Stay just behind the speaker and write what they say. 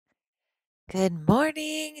Good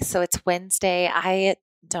morning. So it's Wednesday. I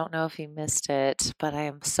don't know if you missed it, but I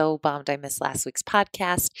am so bummed I missed last week's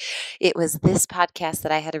podcast. It was this podcast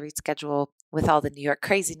that I had to reschedule with all the New York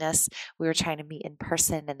craziness. We were trying to meet in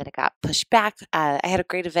person and then it got pushed back. I had a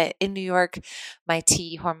great event in New York. My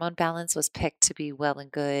T hormone balance was picked to be well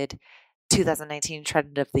and good 2019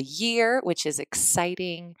 trend of the year, which is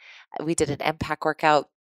exciting. We did an MPAC workout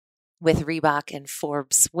with Reebok and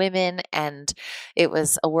Forbes Women. And it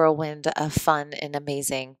was a whirlwind of fun and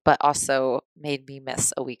amazing, but also made me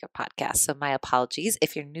miss a week of podcasts. So my apologies.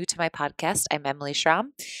 If you're new to my podcast, I'm Emily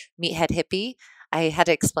Schramm, Meathead Hippie. I had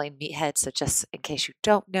to explain meathead. So just in case you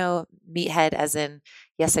don't know, meathead as in,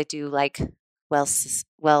 yes, I do like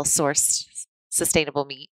well-sourced, sustainable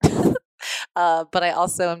meat. But I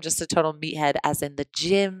also am just a total meathead as in the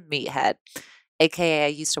gym meathead. AKA I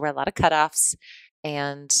used to wear a lot of cutoffs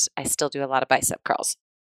and I still do a lot of bicep curls.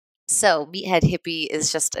 So, Meathead Hippie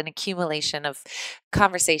is just an accumulation of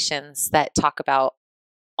conversations that talk about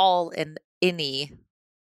all and any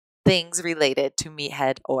things related to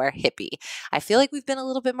meathead or hippie. I feel like we've been a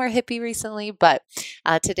little bit more hippie recently, but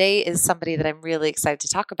today is somebody that I'm really excited to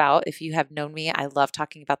talk about. If you have known me, I love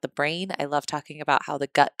talking about the brain. I love talking about how the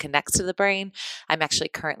gut connects to the brain. I'm actually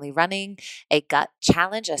currently running a gut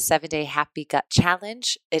challenge, a 7-day happy gut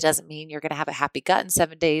challenge. It doesn't mean you're going to have a happy gut in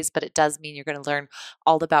 7 days, but it does mean you're going to learn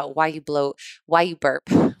all about why you bloat, why you burp,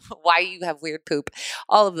 why you have weird poop,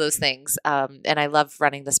 all of those things. And I love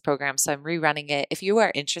running this program, so I'm rerunning it. If you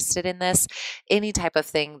are interested in this, any type of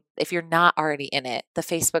thing, if you're not already in it, the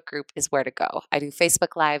Facebook group is where to go. I do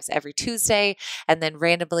Facebook Lives every Tuesday and then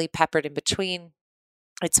randomly peppered in between.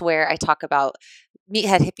 It's where I talk about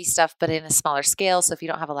meathead hippie stuff, but in a smaller scale. So if you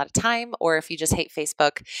don't have a lot of time or if you just hate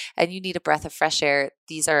Facebook and you need a breath of fresh air,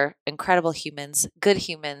 these are incredible humans, good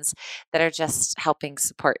humans that are just helping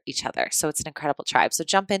support each other. So it's an incredible tribe. So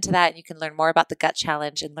jump into that and you can learn more about the gut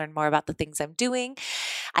challenge and learn more about the things I'm doing.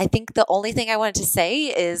 I think the only thing I wanted to say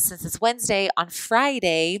is since it's Wednesday, on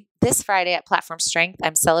Friday, this Friday at Platform Strength,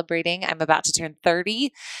 I'm celebrating. I'm about to turn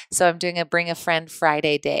 30. So I'm doing a Bring a Friend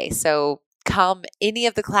Friday day. So come any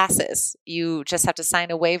of the classes. You just have to sign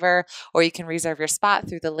a waiver or you can reserve your spot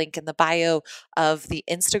through the link in the bio of the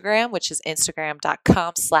Instagram, which is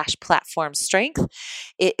instagram.com/platform strength.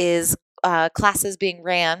 It is classes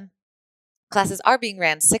are being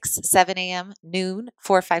ran 6, 7 a.m., noon,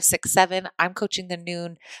 4, 5, 6, 7. I'm coaching the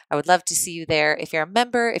noon. I would love to see you there. If you're a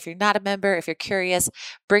member, if you're not a member, if you're curious,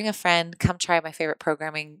 bring a friend, come try my favorite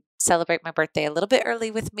programming, celebrate my birthday a little bit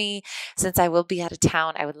early with me since I will be out of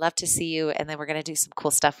town. I would love to see you. And then we're going to do some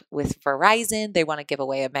cool stuff with Verizon. They want to give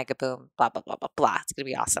away a mega boom, blah, blah, blah, blah, blah. It's going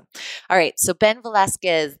to be awesome. All right. So Ben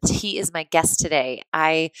Velasquez, he is my guest today.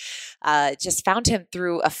 I just found him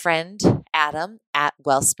through a friend, Adam, at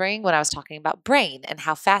Wellspring when I was talking about brain and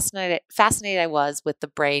how fascinated I was with the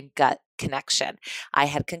brain gut connection. I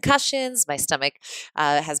had concussions. My stomach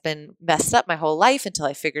has been messed up my whole life until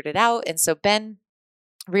I figured it out. And so Ben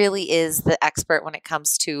really is the expert when it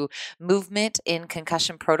comes to movement in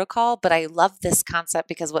concussion protocol. But I love this concept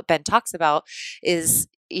because what Ben talks about is,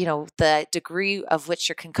 the degree of which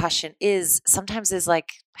your concussion is sometimes is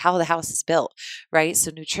like how the house is built, right?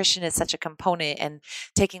 So nutrition is such a component and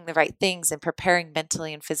taking the right things and preparing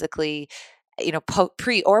mentally and physically,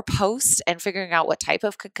 pre or post and figuring out what type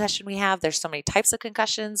of concussion we have. There's so many types of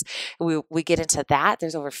concussions. We get into that.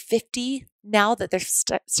 There's over 50 now that they're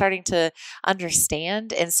starting to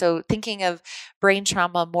understand. And so thinking of brain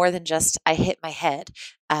trauma more than just I hit my head.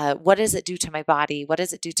 What does it do to my body? What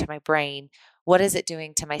does it do to my brain? What is it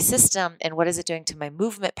doing to my system? And what is it doing to my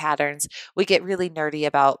movement patterns? We get really nerdy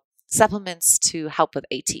about supplements to help with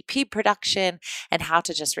ATP production and how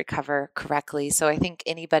to just recover correctly. So I think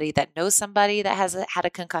anybody that knows somebody that has had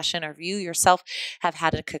a concussion or you yourself have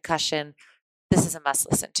had a concussion, this is a must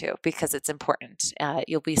listen to because it's important.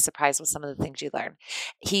 You'll be surprised with some of the things you learn.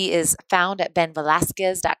 He is found at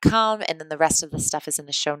benvelasquez.com and then the rest of the stuff is in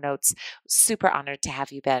the show notes. Super honored to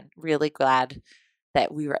have you, Ben. Really glad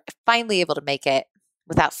that we were finally able to make it.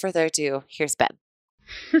 Without further ado, here's Ben.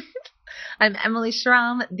 I'm Emily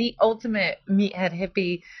Schramm, the ultimate meathead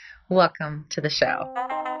hippie. Welcome to the show.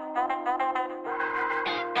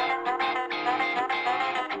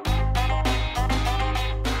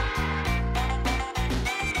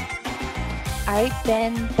 All right,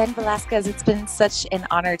 Ben Velasquez, it's been such an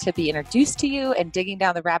honor to be introduced to you and digging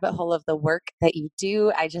down the rabbit hole of the work that you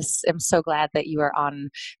do. I just am so glad that you are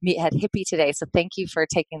on Meathead Hippie today. So thank you for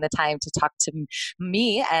taking the time to talk to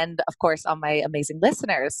me and, of course, all my amazing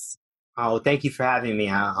listeners. Oh, thank you for having me.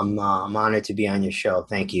 I'm honored to be on your show.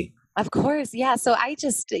 Thank you. Of course. Yeah. So I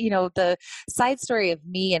just, the side story of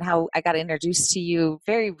me and how I got introduced to you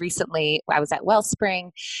very recently, I was at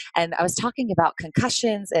Wellspring and I was talking about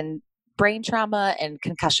concussions and brain trauma and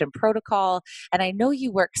concussion protocol. And I know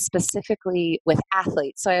you work specifically with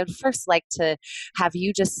athletes. So I would first like to have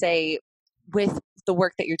you just say, with the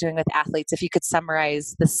work that you're doing with athletes, if you could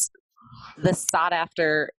summarize this sought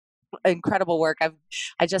after incredible work.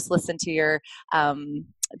 I just listened to your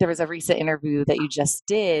there was a recent interview that you just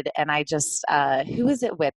did, and I just who was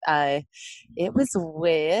it with? It was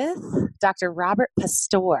with Dr. Robert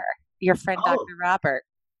Pastor, your friend Oh, Dr. Robert.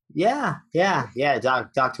 yeah,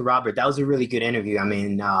 Dr. Robert. That was a really good interview. I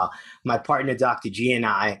mean, my partner, Dr. G, and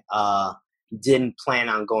I didn't plan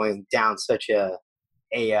on going down such a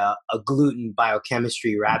gluten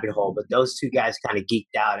biochemistry rabbit hole, but those two guys kind of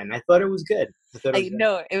geeked out, and I thought it was good. I thought it was I good.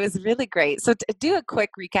 know it was really great. So to do a quick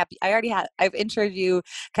recap, I've introed you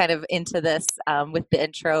kind of into this with the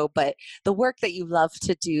intro, but the work that you love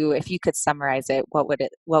to do, if you could summarize it, what would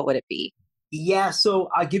it be? Yeah, so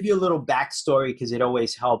I'll give you a little backstory because it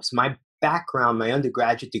always helps. My background, my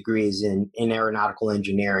undergraduate degree is in aeronautical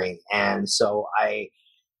engineering, and so I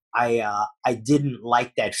didn't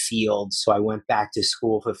like that field, so I went back to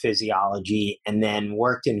school for physiology and then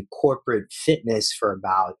worked in corporate fitness for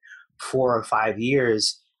about 4 or 5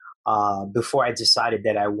 years before I decided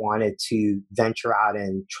that I wanted to venture out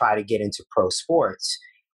and try to get into pro sports.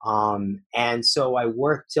 And so I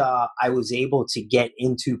worked. I was able to get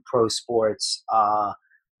into pro sports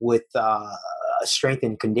with a strength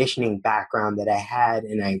and conditioning background that I had,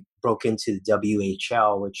 and I broke into the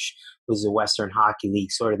WHL, which was the Western Hockey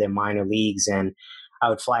League, sort of their minor leagues, and I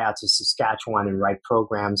would fly out to Saskatchewan and write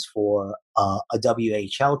programs for a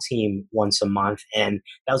WHL team once a month, and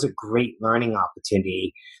that was a great learning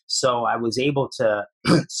opportunity. So I was able to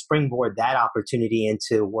springboard that opportunity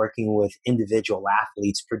into working with individual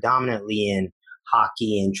athletes, predominantly in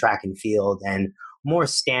hockey and track and field, and more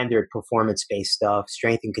standard performance based stuff,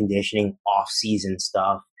 strength and conditioning, off season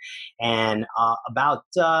stuff. And about,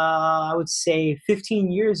 I would say,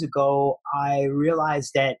 15 years ago, I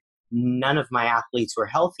realized that none of my athletes were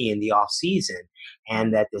healthy in the off season,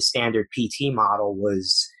 and that the standard PT model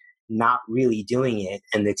was not really doing it,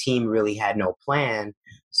 and the team really had no plan.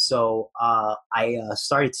 So I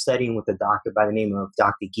started studying with a doctor by the name of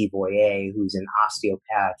Dr. Guy Boyer, who's an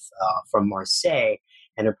osteopath from Marseille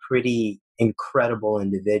and a pretty incredible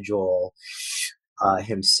individual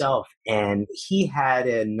himself. And he had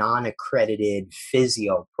a non accredited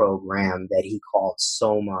physio program that he called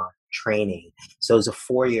Soma training. So it was a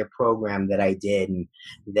 4 year program that I did, and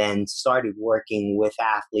then started working with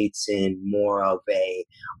athletes in more of a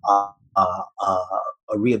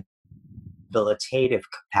rehabilitative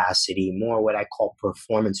capacity, more what I call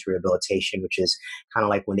performance rehabilitation, which is kind of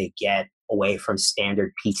like when they get away from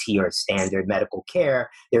standard PT or standard medical care,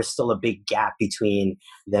 there's still a big gap between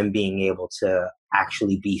them being able to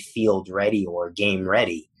actually be field ready or game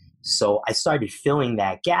ready. So I started filling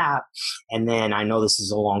that gap. And then I know this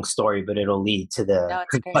is a long story, but it'll lead to the No,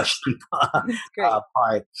 it's great. concussion It's great.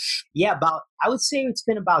 part. Yeah, I would say it's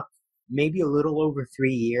been about maybe a little over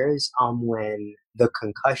 3 years when the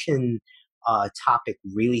concussion topic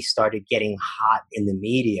really started getting hot in the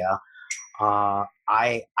media.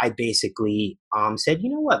 I basically said, you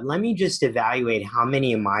know what? Let me just evaluate how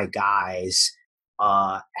many of my guys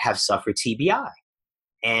have suffered TBI.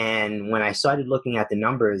 And when I started looking at the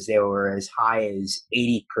numbers, they were as high as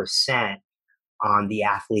 80% on the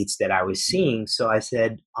athletes that I was seeing. So I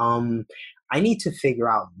said, I need to figure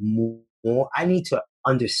out more. I need to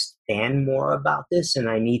understand more about this, and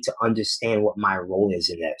I need to understand what my role is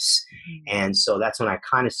in this. Mhm. And so that's when I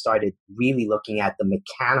kind of started really looking at the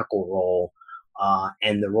mechanical role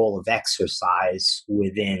and the role of exercise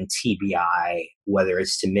within TBI, whether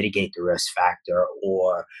it's to mitigate the risk factor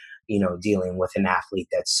or dealing with an athlete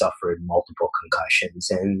that suffered multiple concussions.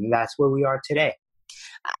 And that's where we are today.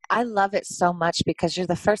 I love it so much because you're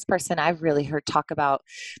the first person I've really heard talk about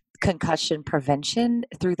concussion prevention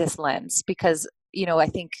through this lens because I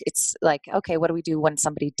think it's like, okay, what do we do when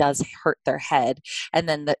somebody does hurt their head? And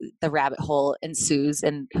then the rabbit hole ensues,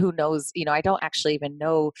 and who knows, I don't actually even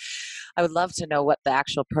know. I would love to know what the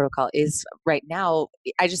actual protocol is right now.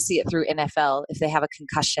 I just see it through NFL. If they have a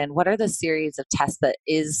concussion, what are the series of tests that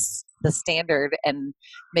is the standard, and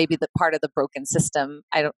maybe the part of the broken system?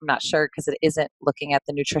 I'm not sure because it isn't looking at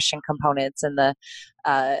the nutrition components and the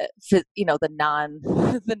non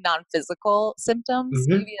the non physical symptoms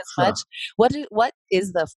maybe as Sure. much. What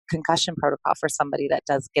is the concussion protocol for somebody that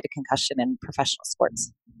does get a concussion in professional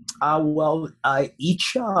sports?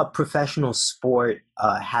 Each professional sport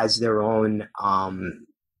has their own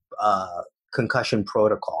concussion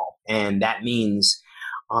protocol, and that means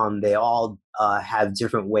they all have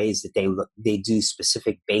different ways that they do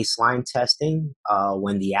specific baseline testing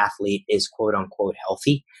when the athlete is quote unquote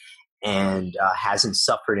healthy and hasn't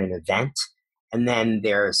suffered an event. And then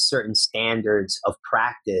there are certain standards of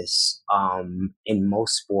practice in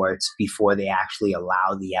most sports before they actually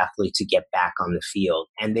allow the athlete to get back on the field.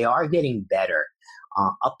 And they are getting better.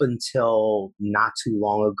 Up until not too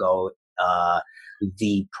long ago,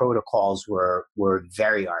 the protocols were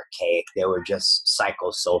very archaic. They were just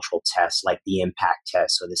psychosocial tests like the impact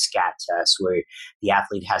test or the SCAT test, where the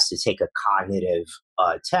athlete has to take a cognitive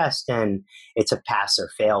test and it's a pass or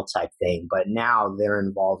fail type thing. But now they're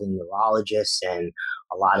involving neurologists, and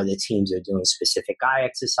a lot of the teams are doing specific eye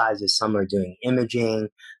exercises. Some are doing imaging,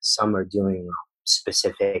 some are doing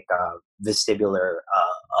specific vestibular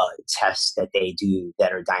tests that they do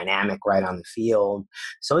that are dynamic right on the field.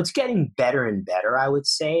 So it's getting better and better, I would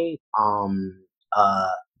say. Uh,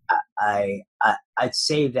 I'd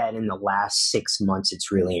say that in the last 6 months,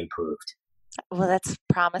 it's really improved. Well, that's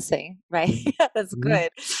promising, right? That's Mm-hmm. good.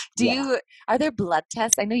 Yeah. Are there blood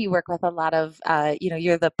tests? I know you work with a lot of,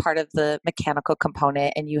 you're the part of the mechanical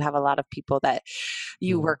component, and you have a lot of people that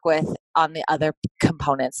you Mm-hmm. work with on the other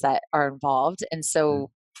components that are involved. And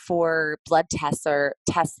so for blood tests or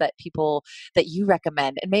tests that you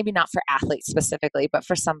recommend, and maybe not for athletes specifically, but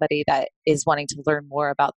for somebody that is wanting to learn more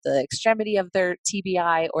about the extremity of their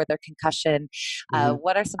TBI or their concussion, Mm-hmm.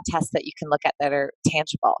 what are some tests that you can look at that are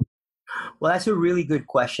tangible? Well, that's a really good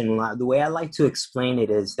question. The way I like to explain it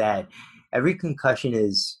is that every concussion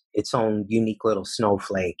is its own unique little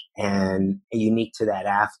snowflake and unique to that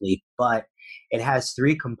athlete, but it has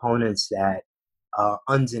three components that are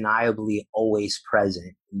undeniably always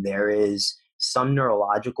present. There is some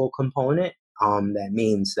neurological component. That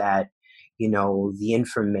means that, the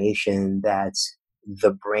information that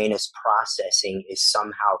the brain is processing is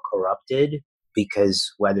somehow corrupted,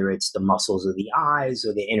 because whether it's the muscles of the eyes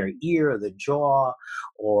or the inner ear or the jaw,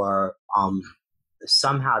 or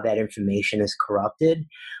somehow that information is corrupted.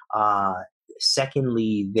 Uh,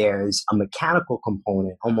 Secondly, there's a mechanical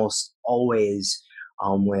component. Almost always,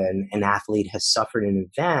 when an athlete has suffered an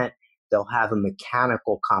event, they'll have a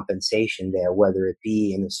mechanical compensation there, whether it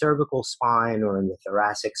be in the cervical spine or in the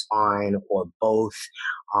thoracic spine or both.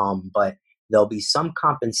 But there'll be some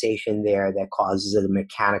compensation there that causes a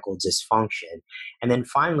mechanical dysfunction. And then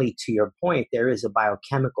finally, to your point, there is a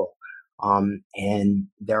biochemical. And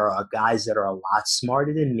there are guys that are a lot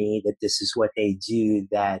smarter than me that this is what they do,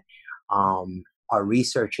 that are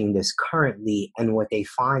researching this currently. And what they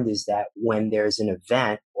find is that when there's an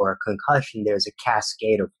event or a concussion, there's a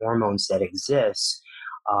cascade of hormones that exists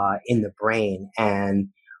in the brain. And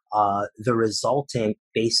the resultant,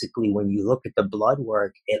 basically, when you look at the blood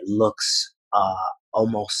work, it looks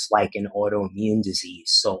almost like an autoimmune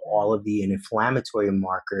disease. So all of the inflammatory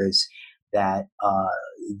markers that a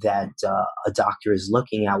doctor is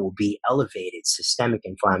looking at will be elevated. Systemic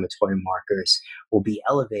inflammatory markers will be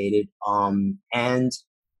elevated, and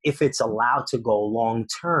if it's allowed to go long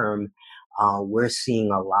term, we're seeing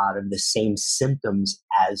a lot of the same symptoms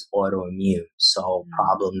as autoimmune. So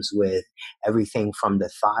problems with everything from the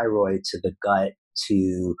thyroid to the gut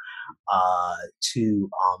to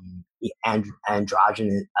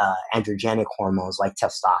androgenic hormones like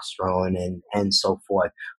testosterone and so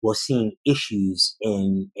forth. We're seeing issues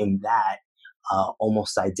in that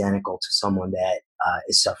almost identical to someone that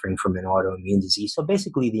is suffering from an autoimmune disease. So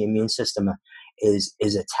basically, the immune system is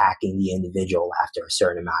attacking the individual after a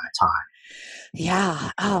certain amount of time.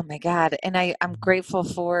 Yeah. Oh my God. And I'm grateful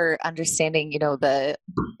for understanding, the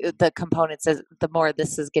components as the more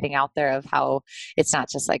this is getting out there of how it's not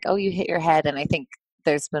just like, oh, you hit your head. And I think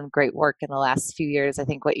there's been great work in the last few years. I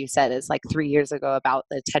think what you said is like 3 years ago about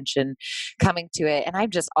the attention coming to it. And I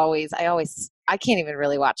can't even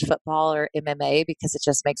really watch football or MMA because it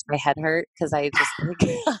just makes my head hurt because I just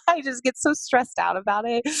I just get so stressed out about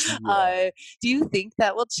it. Yeah. Do you think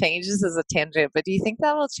that will change? This is a tangent, but do you think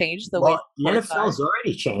that will change the way Well, the sports are? NFL's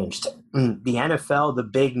already changed. The NFL, the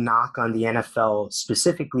big knock on the NFL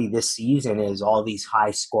specifically this season is all these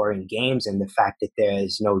high scoring games and the fact that there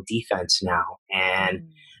is no defense now. And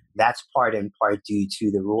that's part in part due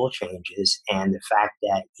to the rule changes and the fact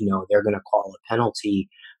that, they're going to call a penalty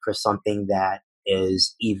for something that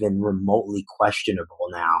is even remotely questionable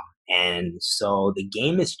now. And so the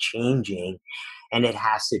game is changing, and it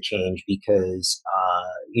has to change because,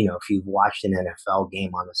 if you've watched an NFL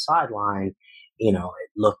game on the sideline, it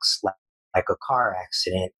looks like a car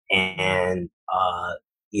accident. And,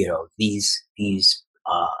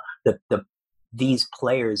 these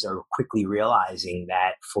players are quickly realizing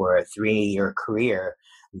that for a 3-year career,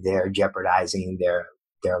 they're jeopardizing their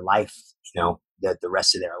life, the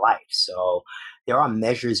rest of their life. So there are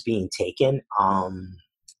measures being taken.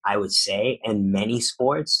 I would say in many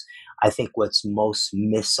sports. I think what's most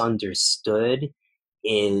misunderstood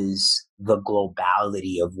is the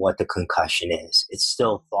globality of what the concussion is. It's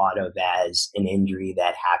still thought of as an injury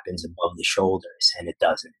that happens above the shoulders, and it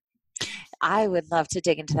doesn't. I would love to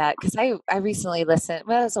dig into that because I recently listened,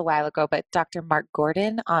 well, it was a while ago, but Dr. Mark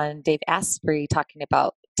Gordon on Dave Asprey talking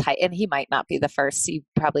about type, and he might not be the first. You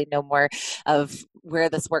probably know more of where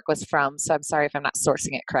this work was from. So I'm sorry if I'm not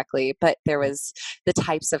sourcing it correctly, but there was the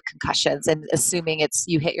types of concussions, and assuming it's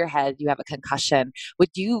you hit your head, you have a concussion. Would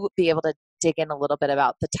you be able to dig in a little bit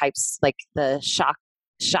about the types, like the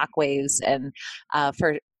shock waves, and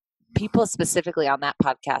for people specifically on that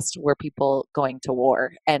podcast were people going to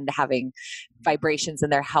war and having vibrations in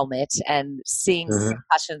their helmet and seeing Mhm.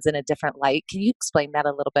 concussions in a different light. Can you explain that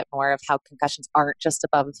a little bit more of how concussions aren't just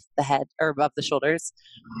above the head or above the shoulders?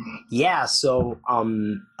 Yeah. So,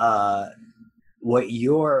 what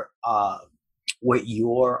your what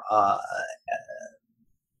your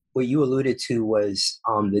what you alluded to was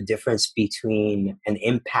the difference between an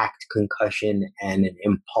impact concussion and an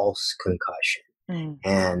impulse concussion, Mm.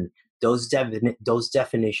 and those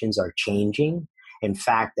definitions are changing. In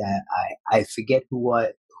fact, I forget who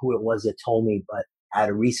it was that told me, but at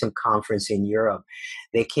a recent conference in Europe,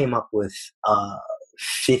 they came up with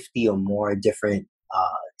 50 or more different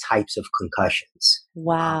types of concussions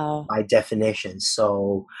Wow. by definition.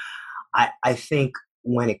 So I think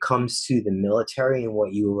when it comes to the military and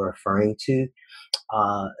what you were referring to,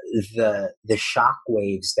 uh, the shock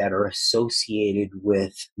waves that are associated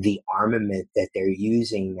with the armament that they're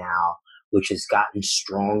using now, which has gotten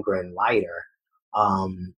stronger and lighter,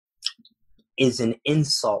 um, is an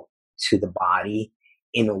insult to the body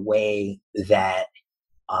in a way that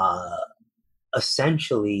uh,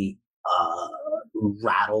 essentially uh,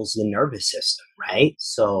 rattles the nervous system, right?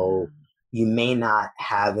 So you may not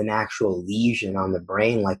have an actual lesion on the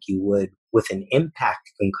brain like you would with an impact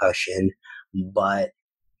concussion, but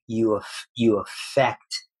you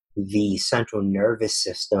affect the central nervous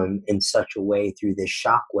system in such a way through this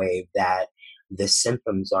shock wave that the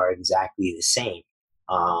symptoms are exactly the same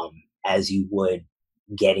as you would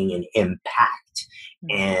getting an impact.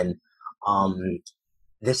 And um,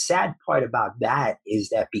 the sad part about that is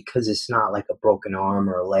that because it's not like a broken arm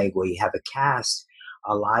or a leg where you have a cast,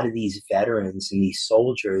 a lot of these veterans and these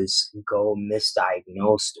soldiers go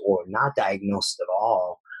misdiagnosed or not diagnosed at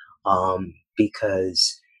all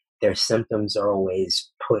because their symptoms are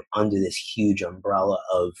always put under this huge umbrella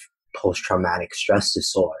of post traumatic stress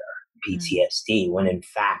disorder, PTSD, when in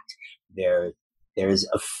fact there there's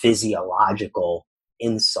a physiological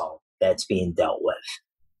insult that's being dealt with.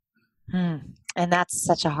 Hmm. And that's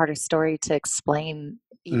such a harder story to explain,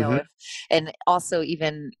 Mm-hmm. if, and also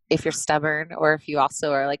even if you're stubborn or if you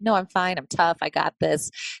also are like, no, I'm fine, I'm tough, I got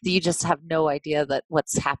this, you just have no idea that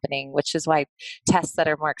what's happening, which is why tests that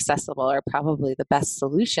are more accessible are probably the best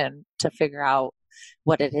solution to figure out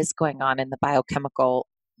what it is going on in the biochemical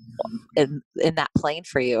in that plane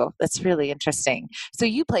for you. That's really interesting. So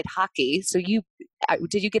you played hockey. So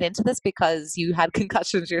did you get into this because you had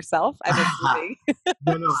concussions yourself? I'm assuming.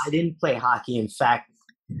 No, I didn't play hockey. In fact,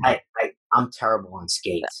 I'm terrible on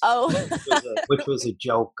skates. Oh, which was a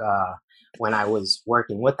joke when I was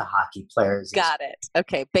working with the hockey players. Got it.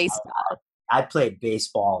 Okay, baseball. I played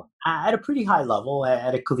baseball at a pretty high level,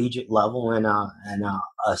 at a collegiate level, and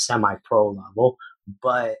a semi-pro level.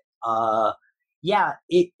 But yeah,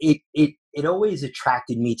 it always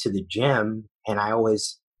attracted me to the gym, and I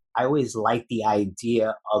always liked the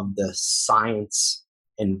idea of the science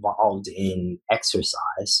involved in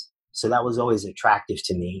exercise. So that was always attractive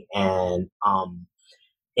to me, and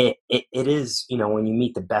it is, when you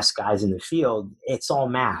meet the best guys in the field, it's all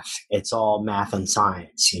math and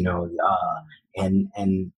science,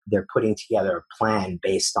 and they're putting together a plan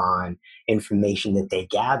based on information that they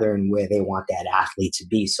gather and where they want that athlete to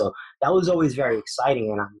be. So that was always very exciting,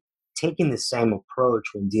 and I'm taking the same approach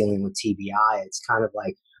when dealing with TBI. It's kind of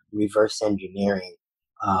like reverse engineering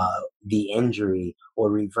the injury, or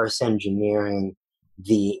reverse engineering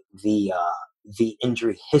the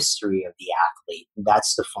injury history of the athlete.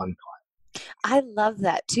 That's the fun part. I love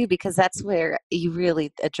that too, because that's where you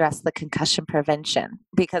really address the concussion prevention.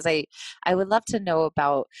 Because I would love to know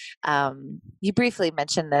about, you briefly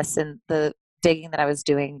mentioned this in the digging that I was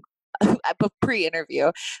doing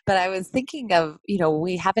pre-interview, but I was thinking of,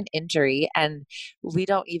 we have an injury and we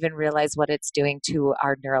don't even realize what it's doing to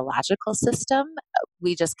our neurological system.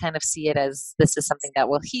 We just kind of see it as this is something that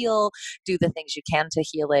will heal, do the things you can to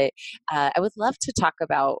heal it. I would love to talk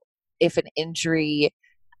about if an injury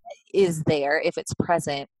is there, if it's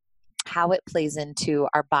present, how it plays into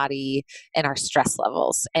our body and our stress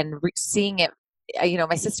levels, and seeing it.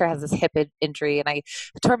 My sister has this hip injury, and I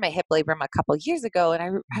tore my hip labrum a couple years ago, and I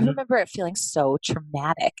Hmm. remember it feeling so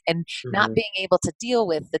traumatic and not Hmm. being able to deal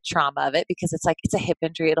with the trauma of it, because it's like, it's a hip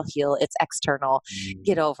injury, it'll heal, it's external,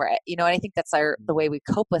 get over it. And I think that's the way we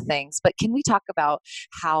cope with things. But can we talk about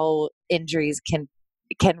how injuries can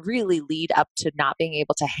really lead up to not being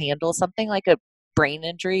able to handle something like a brain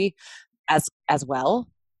injury as well?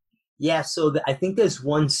 Yeah, so I think there's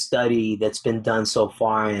one study that's been done so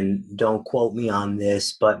far, and don't quote me on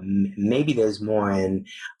this, but maybe there's more. And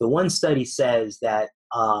the one study says that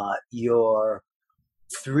your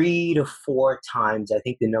 3 to 4 times, I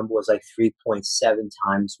think the number was like 3.7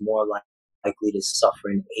 times more likely to suffer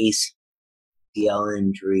an ACL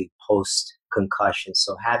injury post concussion.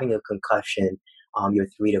 So having a concussion, you're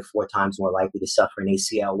 3 to 4 times more likely to suffer an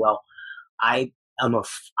ACL. Well, I am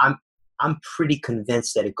I'm pretty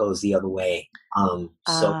convinced that it goes the other way.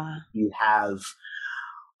 So uh you have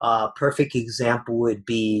a perfect example would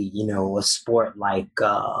be, a sport like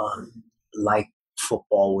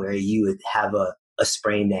football, where you would have a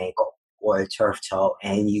sprained ankle or a turf toe,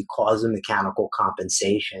 and you cause a mechanical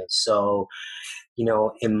compensation. So,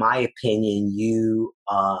 in my opinion, you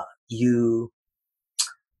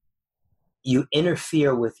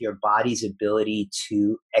interfere with your body's ability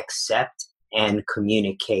to accept and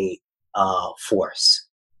communicate force.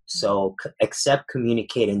 So, accept,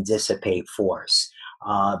 communicate, and dissipate force.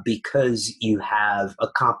 Because you have a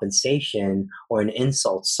compensation or an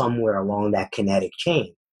insult somewhere along that kinetic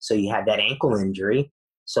chain. So, you have that ankle injury.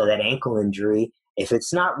 So, that ankle injury, if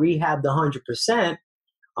it's not rehabbed 100%,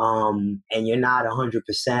 and you're not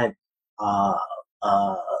 100% uh,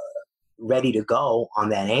 uh, ready to go on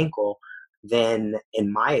that ankle, then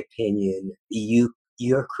in my opinion,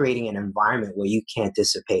 you're creating an environment where you can't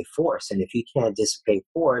dissipate force. And if you can't dissipate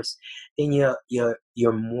force, then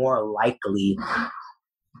you're more likely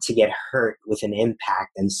to get hurt with an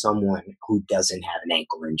impact than someone who doesn't have an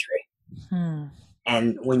ankle injury. Hmm.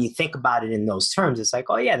 And when you think about it in those terms, it's like,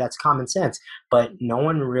 oh yeah, that's common sense. But no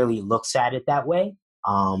one really looks at it that way.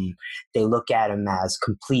 They look at them as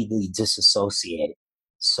completely disassociated.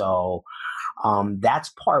 So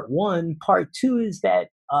that's part one. Part two is that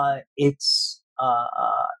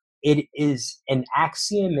it is an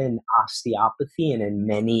axiom in osteopathy and in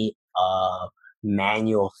many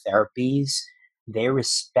manual therapies. They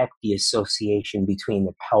respect the association between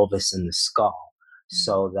the pelvis and the skull,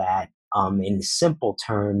 so that in simple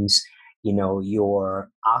terms, your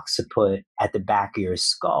occiput at the back of your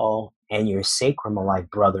skull and your sacrum are like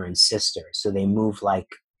brother and sister. So they move like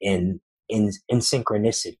in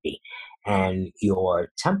synchronicity. And your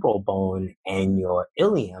temporal bone and your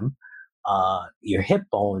ilium, your hip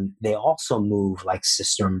bone, they also move like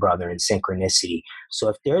sister and brother in synchronicity. So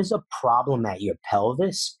if there's a problem at your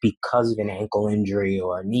pelvis because of an ankle injury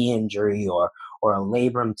or a knee injury or a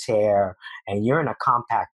labrum tear, and you're in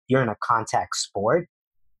a contact sport,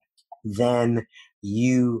 then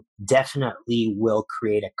you definitely will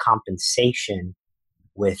create a compensation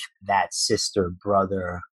with that sister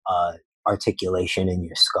brother articulation in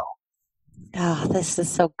your skull. Oh, this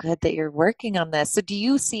is so good that you're working on this. So do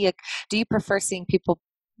you prefer seeing people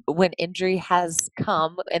when injury has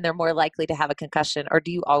come and they're more likely to have a concussion, or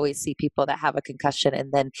do you always see people that have a concussion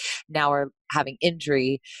and then now are having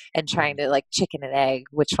injury and trying to like chicken and egg,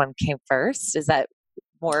 which one came first? Is that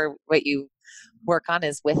more what you work on,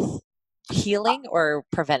 is with healing or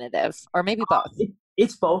preventative, or maybe both?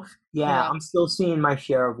 It's both. Yeah, Yeah. I'm still seeing my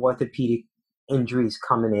share of orthopedic injuries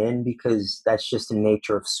coming in because that's just the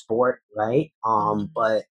nature of sport, right? Mm.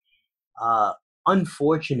 But uh,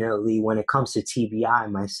 unfortunately, when it comes to TBI,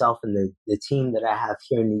 myself and the team that I have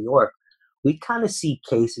here in New York, we kind of see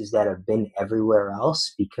cases that have been everywhere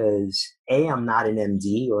else because I'm not an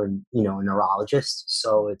MD or a neurologist,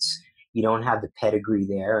 so you don't have the pedigree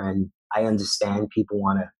there, and I understand people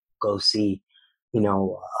want to go see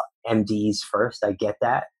MDs first. I get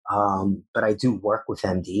that, but I do work with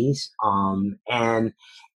MDs,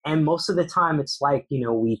 and most of the time it's like,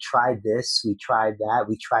 we tried this, we tried that,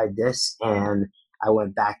 we tried this, and I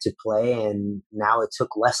went back to play, and now it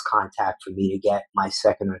took less contact for me to get my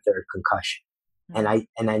second or third concussion. And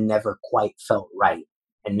Mm. I never quite felt right,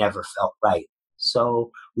 and never felt right.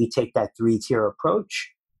 So we take that 3-tier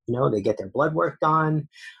approach. They get their blood work done.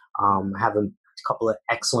 I have a couple of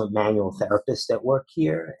excellent manual therapists that work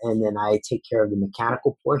here, and then I take care of the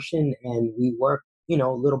mechanical portion, and we work,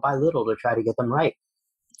 little by little to try to get them right.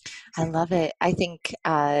 I love it. I think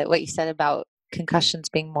what you said about concussions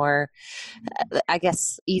being more, I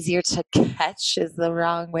guess, easier to catch is the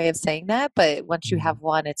wrong way of saying that. But once you have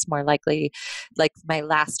one, it's more likely. Like my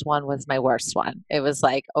last one was my worst one. It was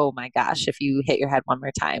like, oh my gosh, if you hit your head one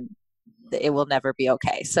more time, it will never be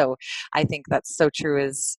okay. So I think that's so true,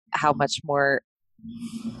 is how much more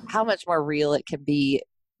real it can be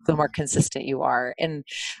the more consistent you are. And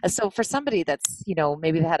so for somebody that's,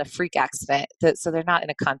 maybe they had a freak accident, so they're not in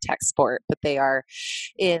a contact sport, but they are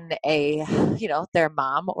in a, their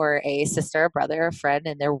mom or a sister, a brother, a friend,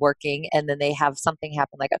 and they're working, and then they have something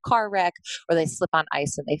happen like a car wreck, or they slip on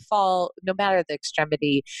ice and they fall, no matter the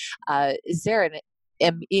extremity. Is there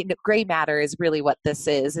gray matter is really what this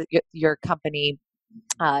is. Your company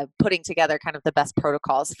putting together kind of the best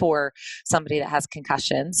protocols for somebody that has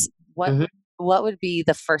concussions. Mhm. What would be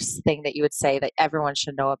the first thing that you would say that everyone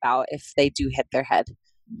should know about if they do hit their head?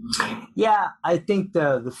 Yeah, I think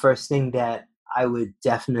the first thing that I would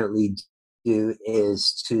definitely do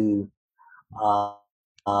uh,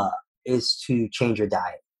 uh, is to change your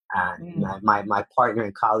diet. Mm. My partner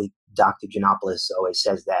and colleague, Dr. Janopoulos, always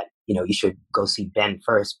says that you should go see Ben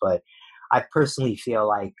first, but I personally feel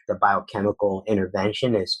like the biochemical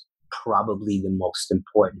intervention is probably the most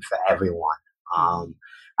important for everyone. Mm.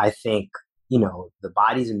 I think the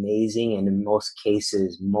body's amazing, and in most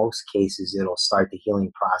cases, it'll start the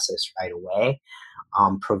healing process right away,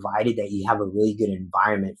 provided that you have a really good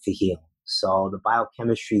environment for healing. So the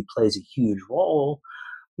biochemistry plays a huge role,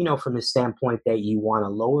 from the standpoint that you want to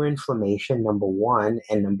lower inflammation, number one,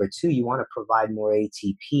 and number two, you want to provide more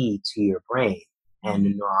ATP to your brain and the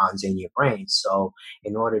Mm. neurons in your brain. So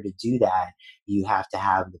in order to do that, you have to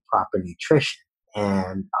have the proper nutrition.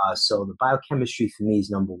 And so the biochemistry for me is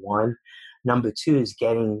number one. Number two is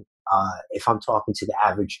getting, if I'm talking to the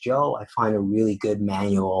average Joe, I find a really good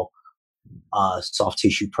manual soft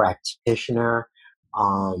tissue practitioner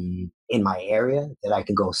in my area that I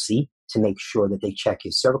can go see to make sure that they check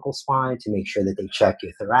your cervical spine, to make sure that they check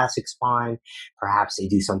your thoracic spine. Perhaps they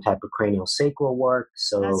do some type of cranial sacral work.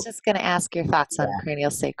 I was So, just going to ask your thoughts on yeah.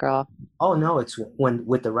 cranial sacral. Oh no, it's when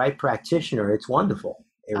with the right practitioner, it's wonderful.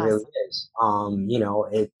 It really Awesome.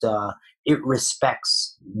 is. It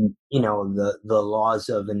respects the laws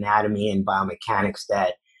of anatomy and biomechanics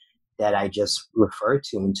that I just referred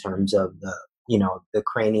to in terms of the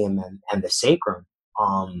cranium and the sacrum.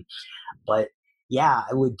 Um, but yeah,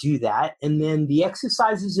 I would do that. And then the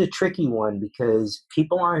exercise is a tricky one because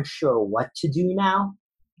people aren't sure what to do now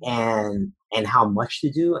and how much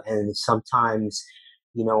to do. And sometimes,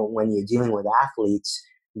 when you're dealing with athletes,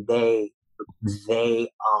 they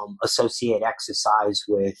associate exercise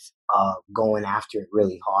with going after it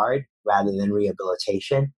really hard rather than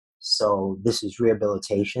rehabilitation. So this is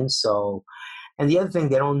rehabilitation. So, and the other thing,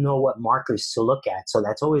 they don't know what markers to look at. So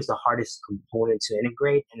that's always the hardest component to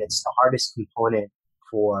integrate, and it's the hardest component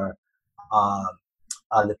for uh,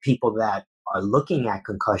 the people that are looking at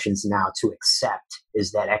concussions now to accept,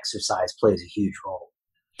 is that exercise plays a huge role.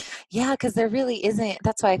 Yeah, because there really isn't.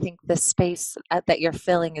 That's why I think the space that you're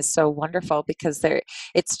filling is so wonderful, because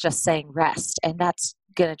it's just saying rest, and that's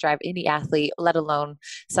going to drive any athlete, let alone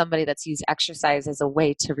somebody that's used exercise as a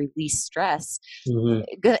way to release stress. Hmm.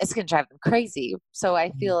 It's going to drive them crazy. So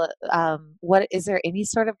I feel, what is there any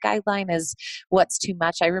sort of guideline as what's too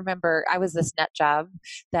much? I remember I was this nut job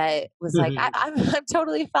that was like, I'm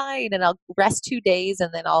totally fine, and I'll rest 2 days,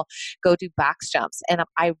 and then I'll go do box jumps. And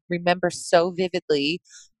I remember so vividly,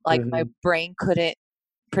 like my Hmm. brain couldn't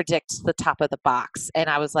predict the top of the box, and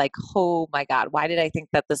I was like, oh my god, why did I think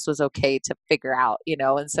that this was okay to figure out,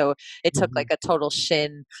 and so it took like Hmm. a total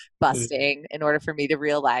shin Hmm. busting in order for me to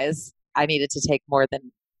realize I needed to take more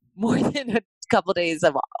than a couple days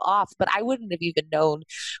of off. But I wouldn't have even known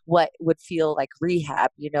what would feel like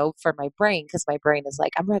rehab, for my brain, because my brain is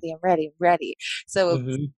like, I'm ready, I'm ready, I'm ready. So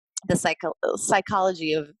Hmm. the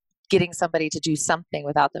psychology of getting somebody to do something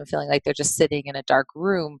without them feeling like they're just sitting in a dark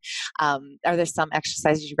room. Are there some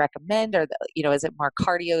exercises you recommend, or is it more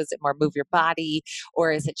cardio? Is it more move your body,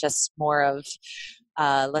 or is it just more of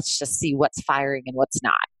let's just see what's firing and what's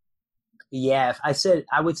not? Yeah,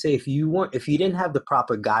 I would say if you didn't have the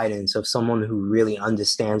proper guidance of someone who really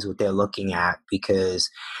understands what they're looking at, because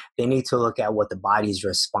they need to look at what the body's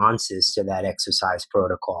response is to that exercise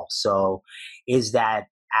protocol. So is that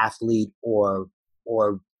athlete or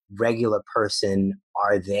regular person,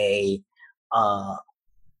 are they uh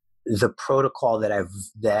the protocol that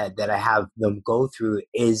I have them go through,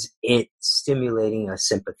 is it stimulating a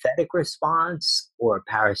sympathetic response or a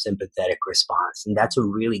parasympathetic response? And that's a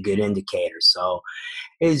really good indicator. So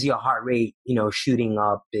is your heart rate, shooting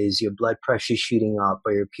up? Is your blood pressure shooting up?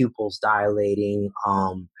 Are your pupils dilating?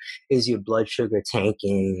 Is your blood sugar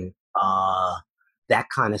tanking? uh, that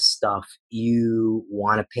kind of stuff you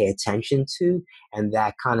want to pay attention to, and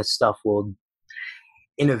that kind of stuff will,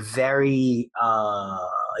 in a very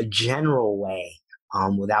general way,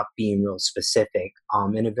 without being real specific,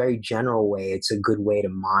 in a very general way, it's a good way to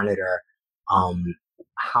monitor um,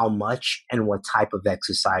 how much and what type of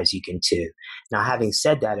exercise you can do. Now, having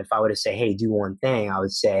said that, if I were to say, hey, do one thing, I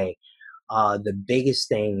would say the biggest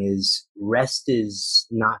thing is rest is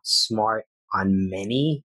not smart on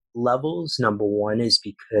many levels. Number one is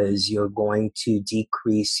because you're going to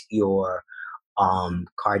decrease your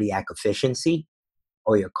cardiac efficiency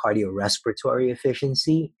or your cardiorespiratory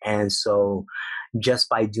efficiency. And so just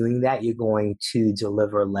by doing that, you're going to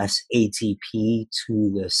deliver less ATP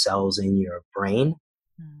to the cells in your brain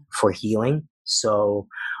for healing. So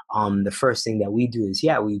the first thing that we do is,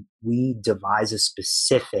 we devise a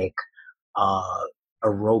specific uh,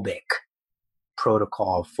 aerobic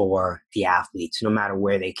protocol for the athletes, no matter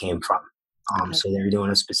where they came from. So they're doing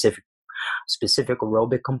a specific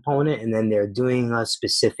aerobic component, and then they're doing a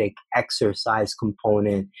specific exercise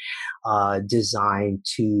component designed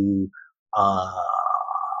to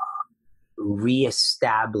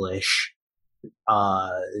reestablish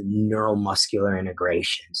neuromuscular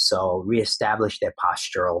integration. So reestablish their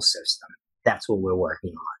postural system. That's what we're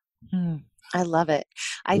working on. I love it.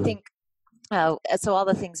 I think so. All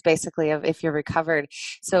the things basically of if you're recovered,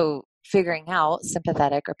 so figuring out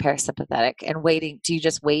sympathetic or parasympathetic and waiting. Do you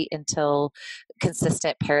just wait until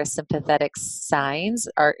consistent parasympathetic signs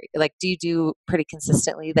are like, do you do pretty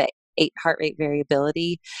consistently the 8 heart rate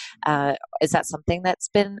variability? Is that something that's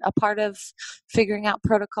been a part of figuring out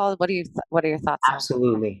protocol? What are your thoughts on that?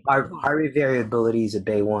 Absolutely. Heart rate variability is a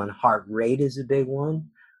big one. Heart rate is a big one.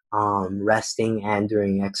 Resting and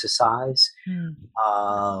during exercise.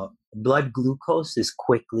 Blood glucose is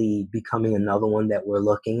quickly becoming another one that we're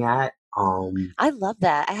looking at. I love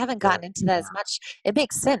that. I haven't gotten into that as much. It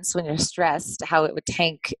makes sense when you're stressed how it would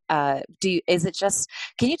tank. Is it just,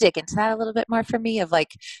 can you dig into that a little bit more for me of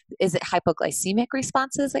like, is it hypoglycemic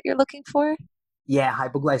responses that you're looking for? Yeah,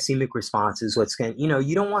 hypoglycemic response is what's going to,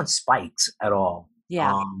 you don't want spikes at all.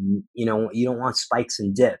 Yeah. You don't want spikes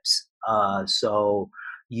and dips. So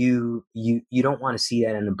you don't want to see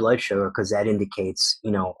that in the blood sugar because that indicates,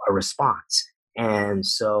 a response. And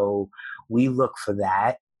so we look for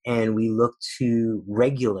that and we look to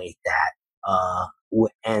regulate that.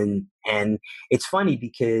 And it's funny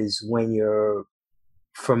because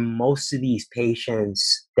for most of these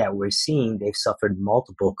patients that we're seeing, they've suffered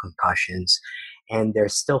multiple concussions and they're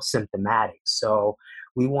still symptomatic. So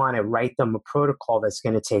we want to write them a protocol that's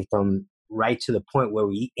going to take them right to the point where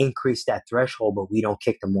we increase that threshold, but we don't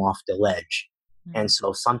kick them off the ledge. And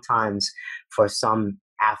so sometimes for some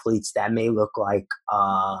athletes, that may look like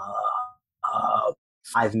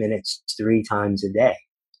 5 minutes 3 times a day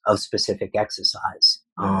of specific exercise.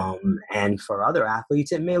 And for other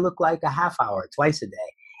athletes, it may look like a half hour twice a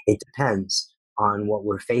day. It depends on what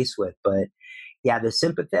we're faced with. But yeah, the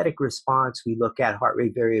sympathetic response, we look at heart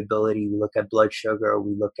rate variability, we look at blood sugar,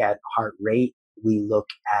 we look at heart rate, we look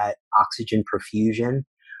at oxygen perfusion,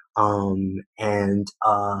 and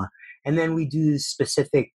then we do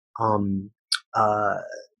specific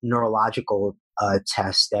neurological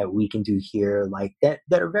tests that we can do here, like that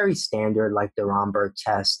are very standard, like the Romberg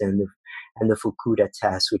test and the Fukuda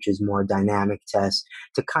test, which is more dynamic test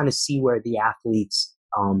to kind of see where the athletes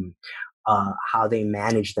how they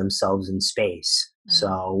manage themselves in space.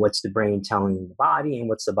 So what's the brain telling the body and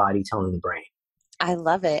what's the body telling the brain? I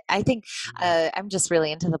love it. I think I'm just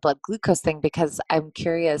really into the blood glucose thing because I'm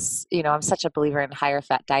curious, I'm such a believer in higher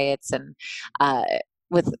fat diets and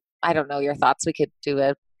with, I don't know your thoughts, we could do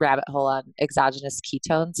a rabbit hole on exogenous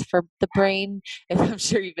ketones for the brain. And I'm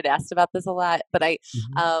sure you've been asked about this a lot, but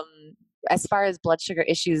as far as blood sugar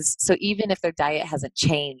issues, so even if their diet hasn't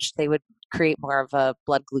changed, they would create more of a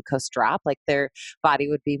blood glucose drop, like their body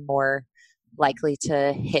would be more likely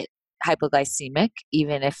to hit hypoglycemic,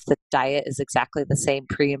 even if the diet is exactly the same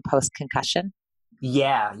pre and post concussion?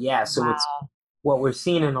 Yeah. So what we're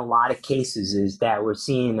seeing in a lot of cases is that we're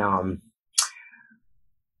seeing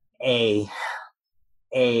a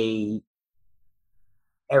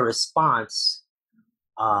response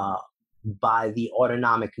by the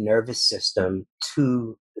autonomic nervous system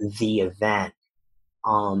to the event.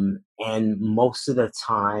 And most of the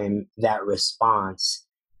time, that response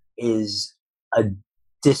is a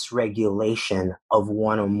dysregulation of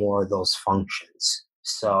one or more of those functions.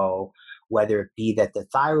 So whether it be that the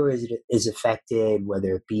thyroid is affected,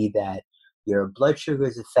 whether it be that your blood sugar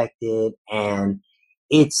is affected, and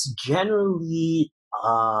it's generally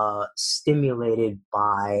stimulated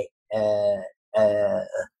by a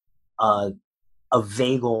a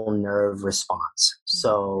vagal nerve response.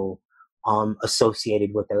 So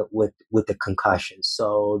associated with the concussion.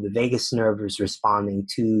 So the vagus nerve is responding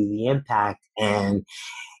to the impact, and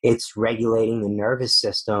it's regulating the nervous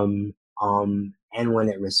system. And when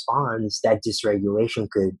it responds, that dysregulation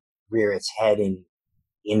could rear its head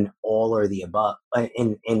in all or the above,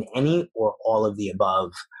 in any or all of the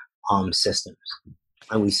above systems,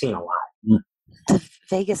 and we've seen a lot. The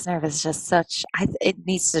vagus nerve is just such, it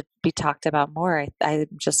needs to be talked about more. I'm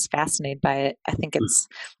just fascinated by it. I think it's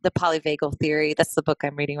the polyvagal theory. That's the book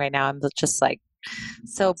I'm reading right now. I'm just like,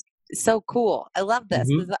 so cool. I love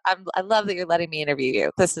this. Mm-hmm. I love that you're letting me interview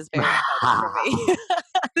you. This is very exciting for me.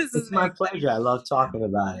 It's my pleasure. I love talking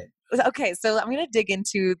about it. Okay, so I'm going to dig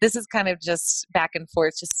into this is kind of just back and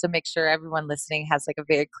forth just to make sure everyone listening has like a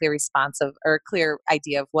very clear response of or a clear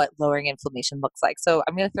idea of what lowering inflammation looks like. So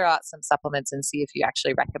I'm going to throw out some supplements and see if you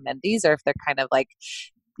actually recommend these or if they're kind of like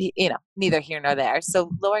neither here nor there. So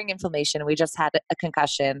lowering inflammation, we just had a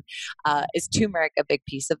concussion. Is turmeric a big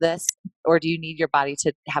piece of this, or do you need your body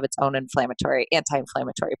to have its own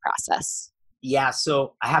anti-inflammatory process? Yeah,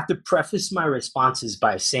 so I have to preface my responses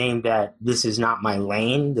by saying that this is not my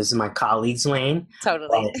lane. This is my colleague's lane.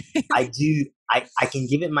 Totally. I can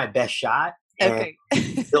give it my best shot, and Okay.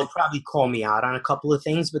 they'll probably call me out on a couple of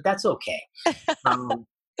things, but that's okay.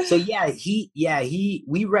 So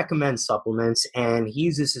we recommend supplements, and he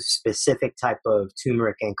uses a specific type of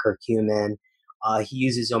turmeric and curcumin. He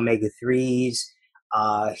uses omega-3s.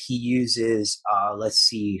 He uses, let's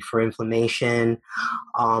see, for inflammation.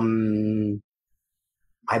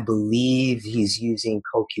 I believe he's using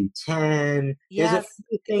CoQ10. Yes, There's a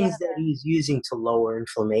few things that he's using to lower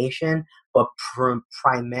inflammation, but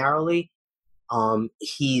primarily,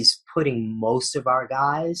 he's putting most of our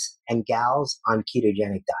guys and gals on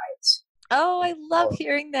ketogenic diets. Oh, I love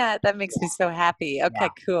hearing that. That makes me so happy. Okay,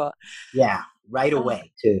 cool. Yeah, right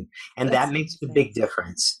away too. And that makes a big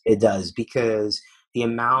difference. It does, because the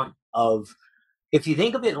amount of, if you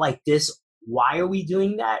think of it like this, why are we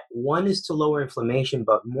doing that? One is to lower inflammation,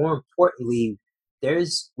 but more importantly,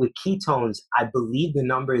 with ketones, I believe the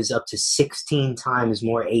number is up to 16 times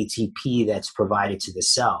more ATP that's provided to the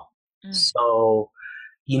cell. So,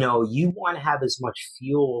 you want to have as much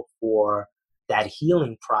fuel for that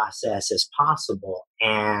healing process as possible.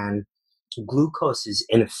 And glucose is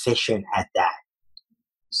inefficient at that.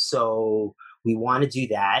 So we want to do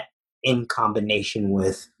that in combination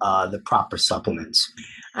with the proper supplements.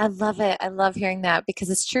 I love it. I love hearing that because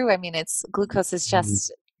it's true. I mean, glucose is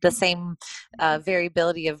just the same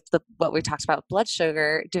variability of what we talked about, blood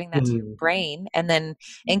sugar, doing that to your brain, and then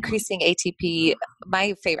increasing ATP.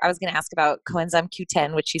 My favorite, I was going to ask about coenzyme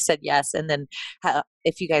Q10, which you said yes. And then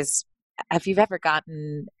if you guys, have you ever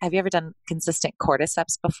done consistent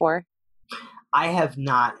cordyceps before? I have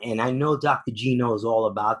not, and I know Dr. G knows all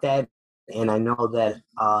about that. And I know that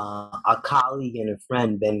a colleague and a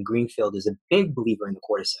friend, Ben Greenfield, is a big believer in the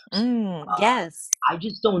cordyceps. Yes. I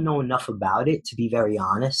just don't know enough about it, to be very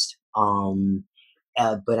honest.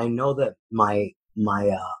 But I know that my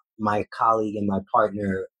colleague and my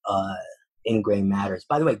partner in Gray Matters.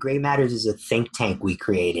 By the way, Gray Matters is a think tank we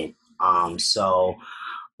created. So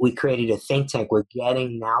we created a think tank. We're up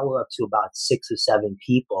to about 6 or 7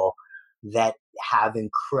 people that have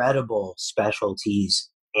incredible specialties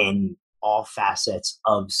in all facets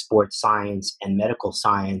of sports science and medical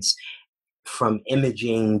science, from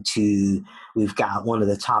imaging to, we've got one of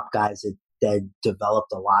the top guys that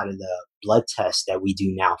developed a lot of the blood tests that we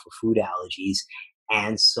do now for food allergies.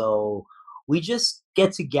 And so we just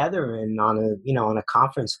get together and on a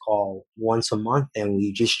conference call once a month, and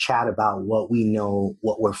we just chat about what we know,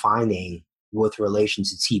 what we're finding with relation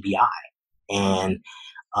to TBI. And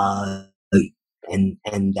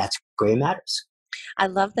that's Gray Matters. I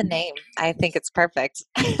love the name. I think it's perfect.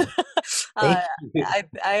 I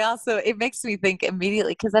also, it makes me think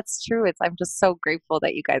immediately, because that's true. I'm just so grateful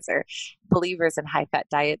that you guys are believers in high fat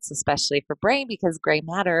diets, especially for brain, because gray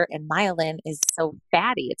matter and myelin is so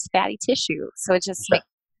fatty. It's fatty tissue. So it just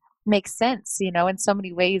makes sense, in so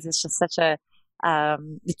many ways. It's just such a,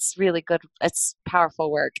 it's really good. It's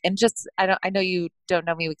powerful work. And I know you don't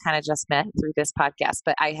know me. We kind of just met through this podcast,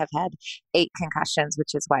 but I have had 8 concussions,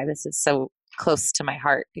 which is why this is so close to my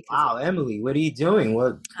heart. Wow, Emily, what are you doing?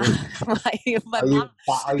 What are you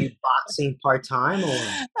boxing part-time, or?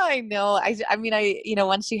 I know. I mean,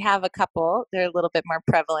 once you have a couple, they're a little bit more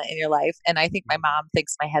prevalent in your life. And I think my mom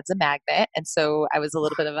thinks my head's a magnet. And so I was a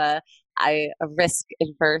little bit of a I a risk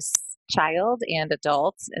adverse child and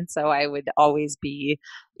adult, and so I would always be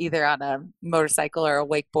either on a motorcycle or a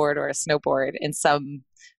wakeboard or a snowboard in some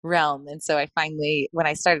realm. And so I finally, when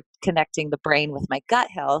I started connecting the brain with my gut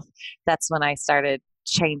health, that's when I started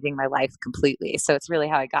changing my life completely. So it's really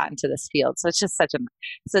how I got into this field. So it's just so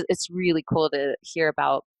it's really cool to hear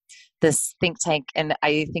about this think tank, and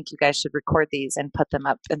I think you guys should record these and put them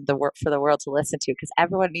up in the work for the world to listen to, because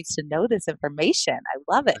everyone needs to know this information. I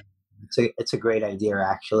love it. It's a great idea,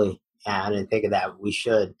 actually. Yeah, I didn't think of that. We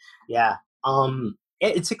should. Yeah.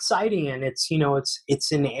 It's exciting, and it's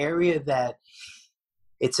an area that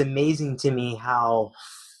it's amazing to me how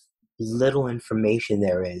little information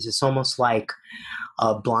there is. It's almost like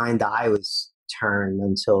a blind eye was turned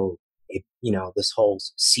until this whole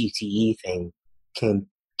CTE thing came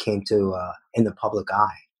came to in the public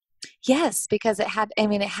eye. Yes, because it had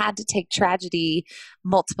to take tragedy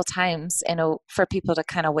multiple times, for people to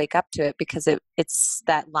kind of wake up to it, because it's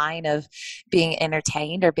that line of being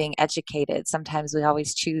entertained or being educated. Sometimes we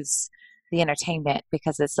always choose the entertainment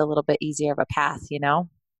because it's a little bit easier of a path, you know?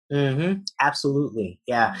 Absolutely.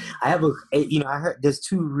 Yeah. I have I heard there's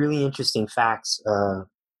two really interesting facts. Uh,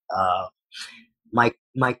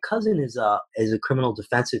 my cousin is a criminal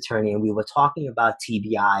defense attorney, and we were talking about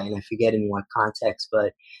TBI, and I forget in what context,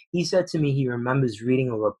 but he said to me he remembers reading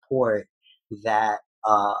a report that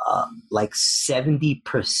like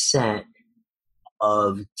 70%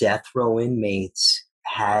 of death row inmates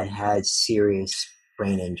had serious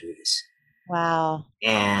brain injuries. Wow.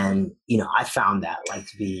 And I found that like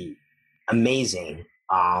to be amazing,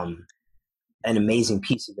 an amazing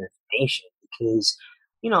piece of information, because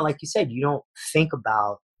like you said, you don't think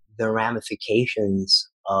about the ramifications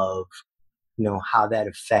of how that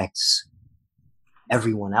affects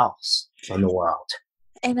everyone else in the world.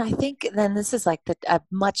 And I think then this is like a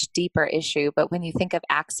much deeper issue. But when you think of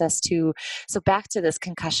access to, so back to this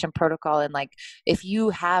concussion protocol, and like if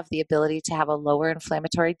you have the ability to have a lower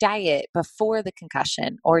inflammatory diet before the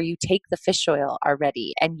concussion, or you take the fish oil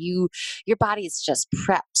already, and your body is just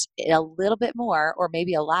prepped a little bit more, or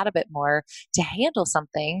maybe a lot of bit more, to handle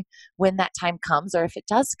something when that time comes, or if it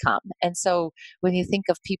does come. And so when you think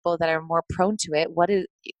of people that are more prone to it, what do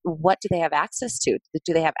they have access to?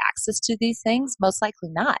 Do they have access to these things? Most likely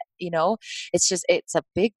not. It's a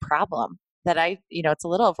big problem that it's a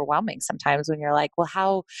little overwhelming sometimes when you're like, well,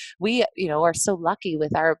 how we, are so lucky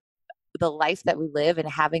with the life that we live, and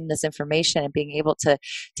having this information and being able to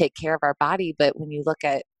take care of our body. But when you look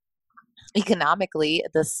at economically,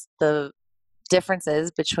 the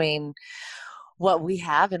differences between what we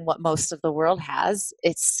have and what most of the world has,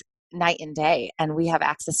 it's night and day. And we have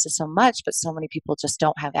access to so much, but so many people just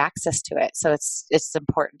don't have access to it. So it's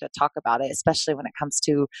important to talk about it, especially when it comes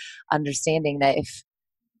to understanding that if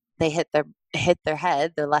they hit their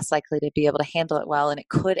head, they're less likely to be able to handle it well. And it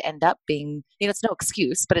could end up being, it's no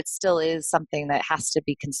excuse, but it still is something that has to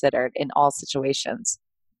be considered in all situations.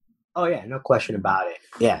 Oh yeah, no question about it.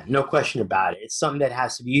 Yeah, no question about it. It's something that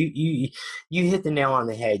has to be you hit the nail on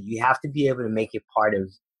the head. You have to be able to make it part of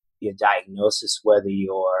your diagnosis, whether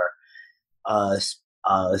you're a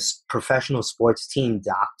professional sports team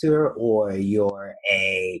doctor or you're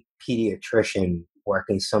a pediatrician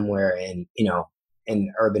working somewhere in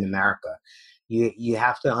urban America. You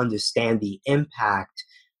have to understand the impact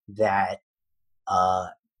that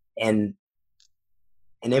and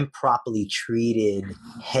an improperly treated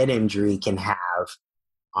head injury can have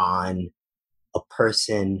on a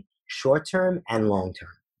person short term and long term.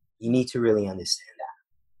 You need to really understand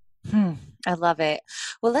I love it.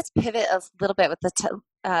 Well, let's pivot a little bit with the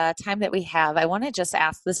time that we have. I want to just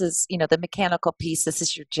ask, this is, the mechanical piece. This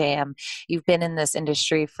is your jam. You've been in this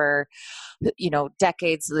industry for,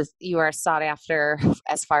 decades. You are sought after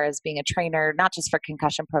as far as being a trainer, not just for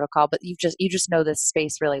concussion protocol, but you just know this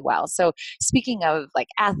space really well. So speaking of like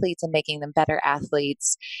athletes and making them better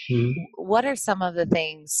athletes, what are some of the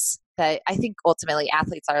things that I think ultimately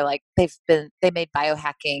athletes are like, they made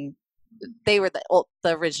biohacking, they were the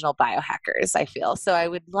original biohackers, I feel. So I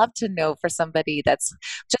would love to know, for somebody that's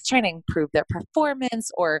just trying to improve their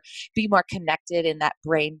performance or be more connected in that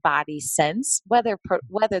brain body sense, whether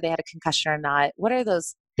they had a concussion or not, what are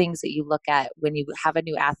those things that you look at when you have a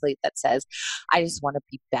new athlete that says, I just want to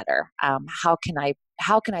be better? How can I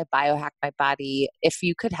biohack my body? If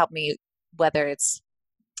you could help me, whether it's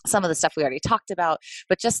some of the stuff we already talked about,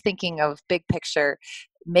 but just thinking of big picture,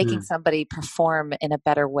 making somebody perform in a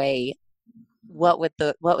better way, what would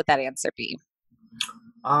that answer be?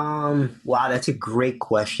 Wow, that's a great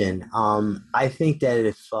question. I think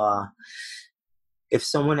that if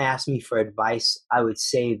someone asked me for advice, I would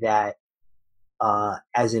say that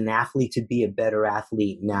as an athlete, to be a better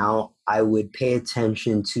athlete now, I would pay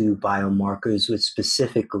attention to biomarkers with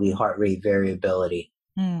specifically heart rate variability.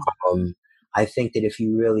 Mm. Um, I think that if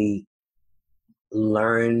you really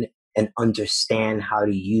learn and understand how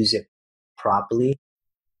to use it properly,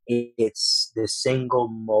 it's the single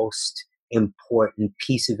most important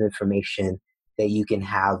piece of information that you can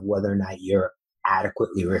have, whether or not you're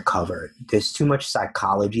adequately recovered. There's too much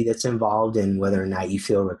psychology that's involved in whether or not you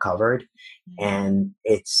feel recovered, and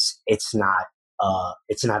it's not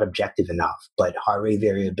objective enough. But heart rate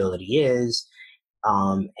variability is,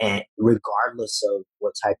 and regardless of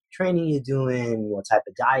what type of training you're doing, what type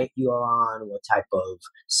of diet you are on, what type of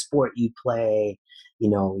sport you play, you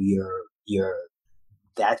know, your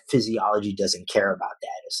that physiology doesn't care about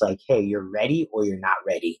that. It's like, hey, you're ready or you're not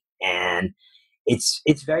ready, and it's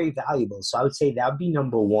very valuable. So I would say that would be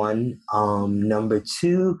number one. Number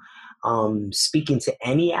two, speaking to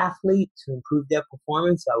any athlete to improve their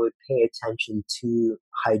performance, I would pay attention to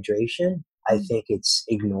hydration. I think it's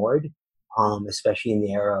ignored, especially in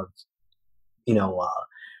the era of you know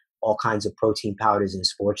all kinds of protein powders and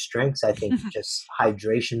sports drinks. I think just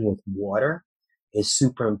hydration with water is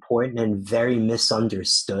super important and very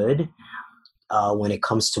misunderstood when it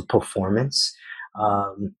comes to performance.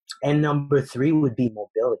 And number three would be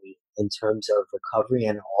mobility in terms of recovery,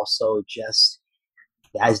 and also just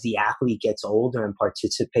as the athlete gets older and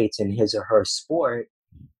participates in his or her sport,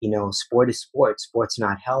 you know, sport is sport, sport's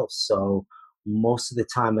not health. So most of the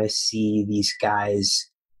time I see these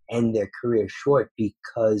guys end their career short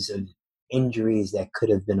because of injuries that could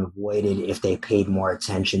have been avoided if they paid more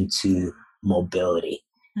attention to mobility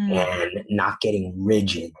Mm. and not getting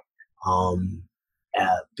rigid.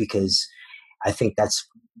 Because I think that's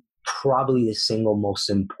probably the single most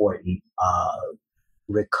important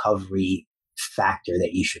recovery factor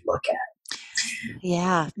that you should look at.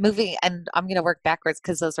 Yeah, moving, and I'm going to work backwards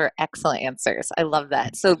because those are excellent answers. I love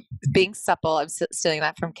that. So, being supple, I'm stealing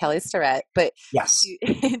that from Kelly Starrett. But Yes.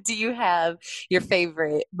 do you have your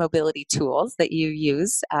favorite mobility tools that you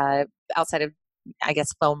use outside of, I guess,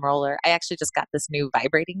 foam roller? I actually just got this new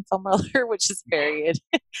vibrating foam roller, which is very.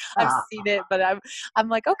 I've seen it, but I'm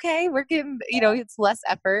like, okay, we're getting, it's less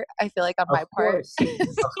effort. I feel like on my part.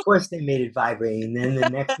 Of course, they made it vibrating. Then the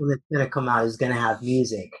next one that's gonna come out is gonna have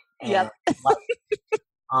music and Yep. like,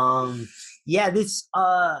 yeah,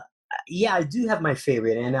 yeah, I do have my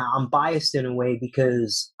favorite, and I'm biased in a way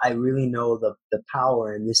because I really know the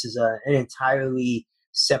power, and this is an entirely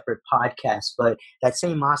separate podcast. But that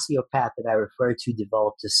same osteopath that I referred to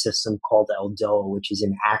developed a system called Eldoa, which is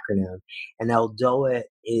an acronym, and Eldoa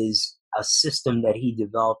is a system that he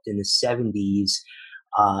developed in the 70s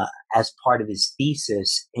as part of his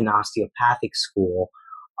thesis in osteopathic school.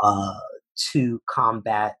 To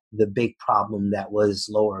combat the big problem that was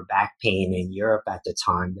lower back pain in Europe at the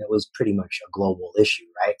time. That was pretty much a global issue,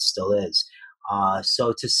 right? Still is. So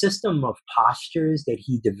it's a system of postures that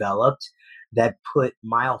he developed that put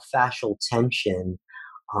myofascial tension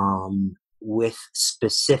with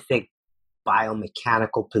specific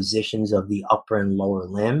biomechanical positions of the upper and lower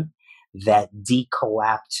limb that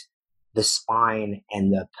decoapt the spine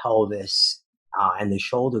and the pelvis and the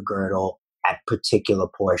shoulder girdle at particular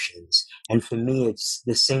portions. And for me, it's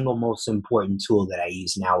the single most important tool that I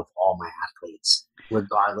use now with all my athletes,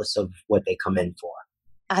 regardless of what they come in for.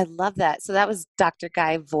 I love that. So that was Dr.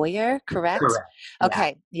 Guy Voyer, correct? Correct. Yeah.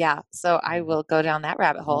 Okay. Yeah. So I will go down that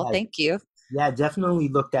rabbit hole. Yeah, Thank you. yeah, definitely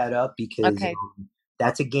look that up because Okay.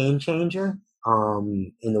 that's a game changer.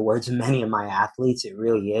 In the words of many of my athletes, it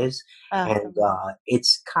really is. And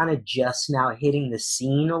it's kind of just now hitting the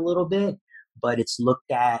scene a little bit, but it's looked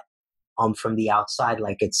at from the outside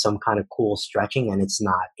like it's some kind of cool stretching, and it's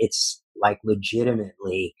not. It's like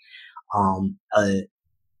legitimately a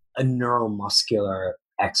neuromuscular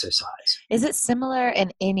exercise. Is it similar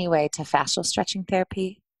in any way to fascial stretching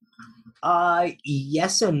therapy?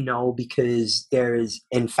 Yes and no, because there's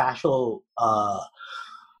in fascial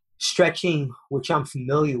stretching, which I'm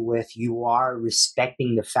familiar with, you are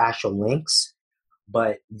respecting the fascial links,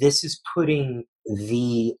 but this is putting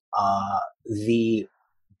the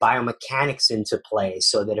biomechanics into play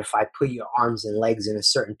so that if I put your arms and legs in a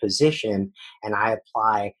certain position and I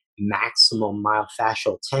apply maximum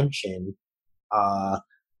myofascial tension,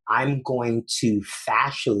 I'm going to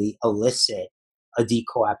fascially elicit a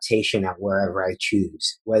decoaptation at wherever I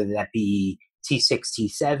choose, whether that be T6,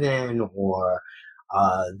 T7, or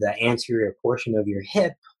the anterior portion of your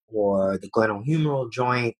hip, or the glenohumeral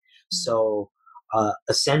joint. So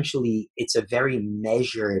essentially, it's a very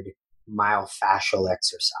measured myofascial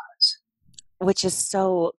exercise. which is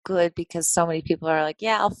so good because so many people are like,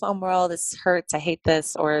 yeah, I'll foam roll. This hurts. I hate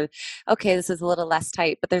this. Or, okay, this is a little less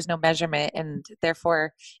tight, but there's no measurement, and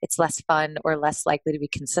therefore it's less fun or less likely to be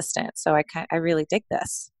consistent. So I really dig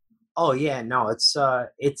this. Oh yeah, no, it's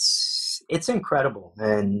incredible,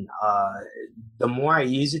 and the more I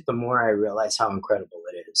use it, the more I realize how incredible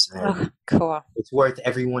it is, and Oh, cool. it's worth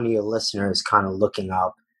every one of your listeners kind of looking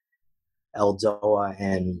up Eldoa,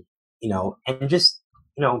 and and just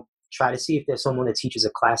try to see if there's someone that teaches a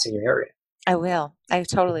class in your area. I will. I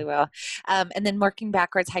totally will. And then working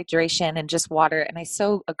backwards, hydration and just water. And I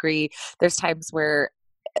so agree. There's times where,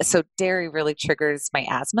 so dairy really triggers my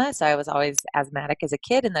asthma. So I was always asthmatic as a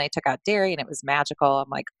kid. And then I took out dairy and it was magical. I'm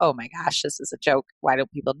like, oh my gosh, this is a joke. Why don't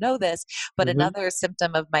people know this? But Hmm. another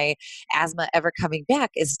symptom of my asthma ever coming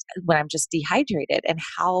back is when I'm just dehydrated and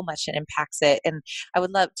how much it impacts it. And I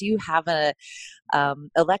would love, do you have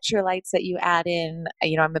electrolytes that you add in?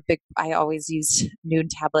 I always use Noon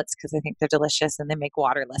tablets because I think they're delicious and they make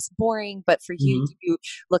water less boring. But for you, do Hmm. you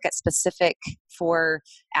look at specific for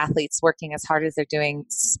athletes working as hard as they're doing,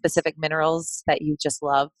 specific minerals that you just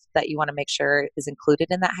love that you want to make sure is included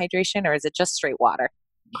in that hydration, or is it just straight water?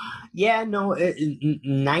 Yeah, no,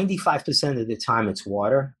 95% of the time it's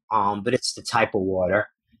water, but it's the type of water,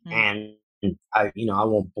 Mm. and I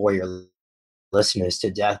won't bore your listeners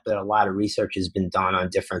to death, but a lot of research has been done on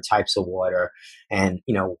different types of water, and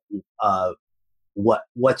uh,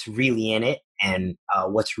 what's really in it, and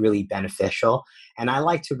what's really beneficial. And I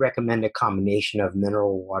like to recommend a combination of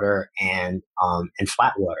mineral water and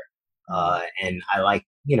flat water. Mm. And I like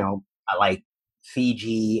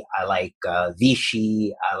Fiji. I like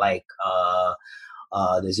Vichy. I like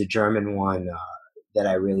there's a German one that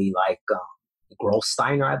I really like.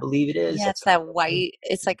 Grolsteiner, I believe it is. Yeah, That's it's how that you white,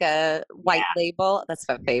 it's like a white yeah, label. That's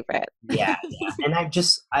my favorite. yeah, yeah. And I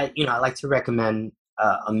like to recommend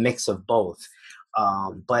a mix of both.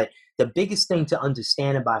 But the biggest thing to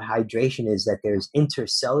understand about hydration is that there's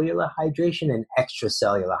intercellular hydration and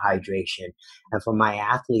extracellular hydration. And for my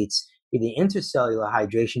athletes, the intercellular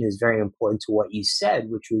hydration is very important to what you said,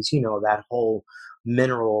 which was, that whole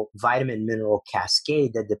vitamin mineral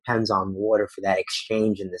cascade that depends on water for that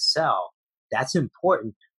exchange in the cell. That's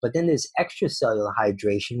important. But then there's extracellular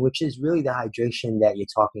hydration, which is really the hydration that you're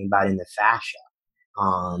talking about in the fascia,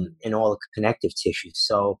 and all the connective tissues.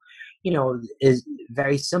 So, is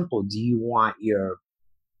very simple. Do you want your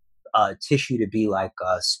tissue to be like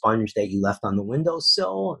a sponge that you left on the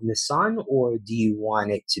windowsill in the sun, or do you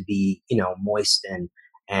want it to be, moist and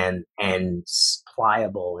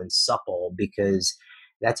pliable and supple? Because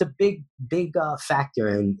that's a big factor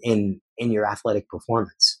in your athletic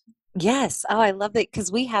performance. Yes. Oh, I love it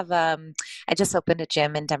because we have I just opened a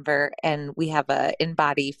gym in Denver and we have a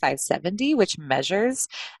InBody 570 which measures.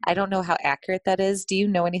 I don't know how accurate that is. Do you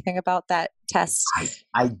know anything about that test?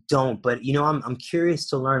 I don't, but I'm curious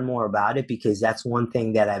to learn more about it, because that's one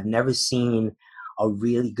thing that I've never seen a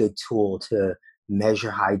really good tool to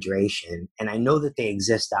measure hydration, and I know that they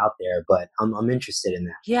exist out there, but I'm interested in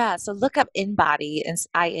that. Yeah, so look up InBody and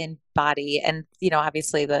I in body and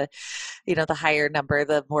obviously the higher number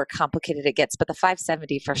the more complicated it gets, but the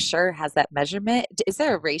 570 for sure has that measurement. Is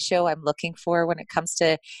there a ratio I'm looking for when it comes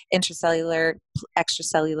to intracellular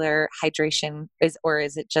extracellular hydration, or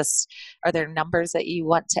is it just, are there numbers that you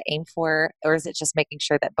want to aim for, or is it just making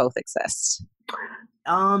sure that both exist?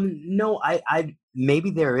 No, I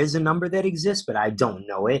maybe there is a number that exists, but I don't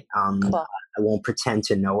know it. Cool. I won't pretend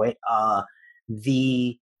to know it.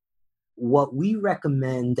 The What we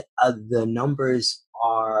recommend, the numbers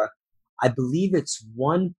are, I believe it's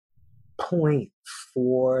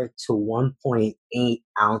 1.4 to 1.8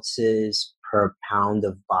 ounces per pound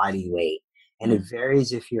of body weight. And it Mm.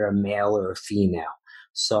 varies if you're a male or a female.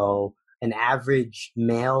 So, an average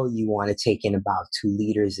male, you want to take in about 2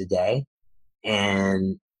 liters a day.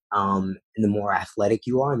 And the more athletic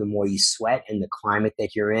you are, and the more you sweat, and the climate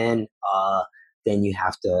that you're in, then you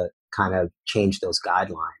have to kind of change those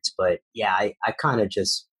guidelines. But yeah, I kind of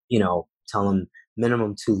just tell them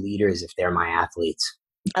minimum 2 liters if they're my athletes.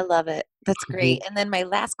 I love it. That's Mhm. great. And then my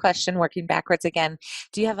last question, working backwards again,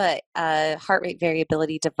 do you have a heart rate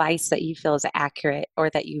variability device that you feel is accurate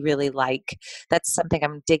or that you really like? That's something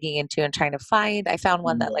I'm digging into and trying to find. I found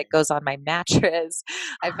one that like Yeah. goes on my mattress.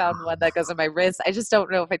 I found one that goes on my wrist. I just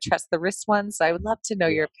don't know if I trust the wrist one. So I would love to know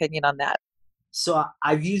your Yeah. opinion on that. So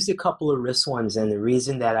I've used a couple of wrist ones, and the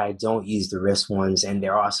reason that I don't use the wrist ones, and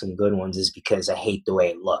there are some good ones, is because I hate the way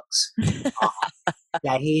it looks.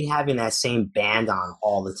 I hate having that same band on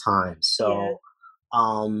all the time. Yeah. So,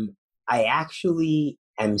 um, I actually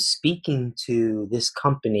am speaking to this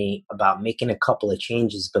company about making a couple of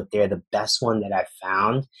changes, but they're the best one that I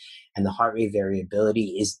found. And the heart rate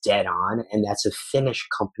variability is dead on. And that's a Finnish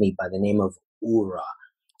company by the name of Ura,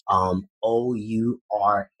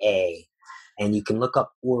 Oura. And you can look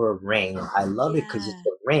up Ura Ring. I love it because it's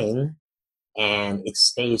Yeah. a ring and it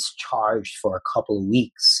stays charged for a couple of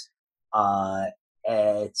weeks. Uh,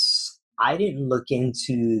 it's I didn't look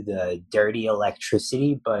into the dirty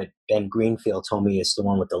electricity, but Ben Greenfield told me it's the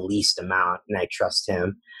one with the least amount, and I trust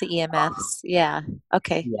him. The Um, EMFs. Yeah.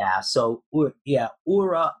 Okay. yeah, so yeah,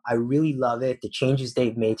 Ura, I really love it. The changes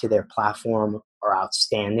they've made to their platform are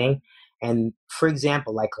outstanding. And for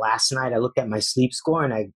example, like last night, I looked at my sleep score,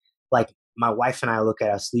 and I like my wife and I look at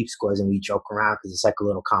our sleep scores, and we joke around because it's like a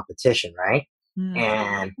little competition, right? Mm.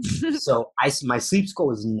 And so my sleep score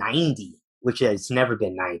was 90, which has never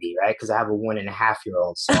been 90, right? Because I have a 1.5 year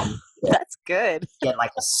old, so I'm gonna That's good. get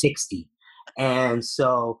like a 60. And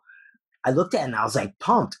so I looked at it and I was like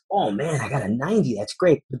pumped. Oh man, I got a 90. That's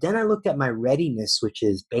great. But then I looked at my readiness, which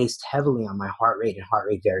is based heavily on my heart rate and heart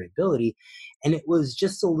rate variability, and it was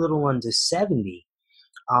just a little under 70.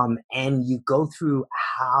 And you go through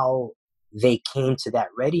how they came to that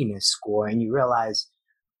readiness score, and you realize,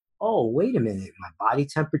 oh, wait a minute, my body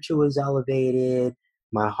temperature was elevated,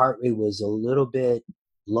 my heart rate was a little bit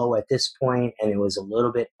low at this point, and it was a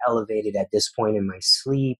little bit elevated at this point in my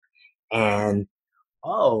sleep. And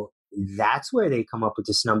oh, that's where they come up with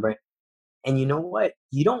this number. And you know what?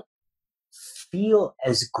 You don't feel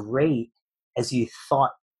as great as you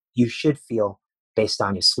thought you should feel based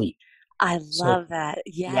on your sleep. I So, love that.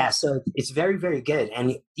 yeah, Yes. so it's very, very good.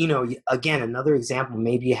 And, you know, again, another example,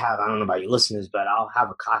 maybe you have, I don't know about your listeners, but I'll have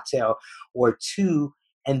a cocktail or two.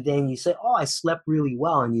 And then you say, oh, I slept really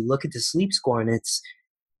well. And you look at the sleep score and it's,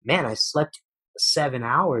 man, I slept 7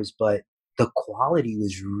 hours, but the quality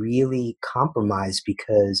was really compromised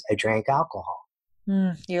because I drank alcohol.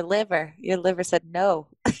 Your liver said no.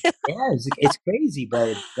 Yeah, it's crazy, but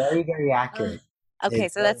it's very, very Uh, accurate. okay,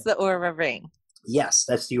 It's so that's the Aura ring. yes,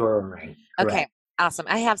 that's the Aura Ring. Okay, Correct. awesome.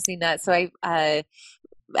 I have seen that. So I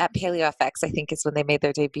at PaleoFX, I think is when they made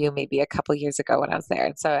their debut, maybe a couple years ago when I was there.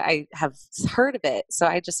 And so I have heard of it. So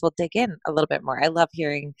I just will dig in a little bit more. I love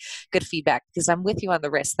hearing good feedback because I'm with you on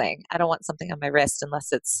the wrist thing. I don't want something on my wrist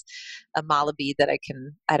unless it's a Malabi that I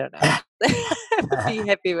can, I don't know, be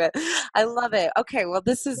happy with. I love it. Okay, well,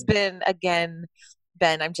 this has been again.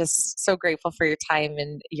 Ben, I'm just so grateful for your time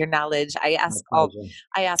and your knowledge. My pleasure.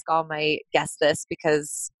 I ask all my guests this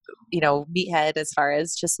because meathead as far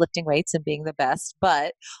as just lifting weights and being the best,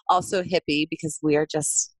 but also hippie because we are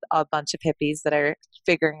just a bunch of hippies that are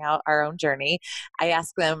figuring out our own journey. I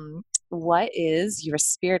ask them, what is your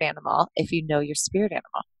spirit animal if you know your spirit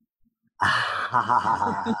animal?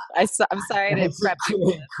 I'm sorry I didn't That's a prep you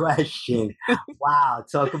for good question. Wow,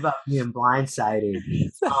 talk about being blindsided.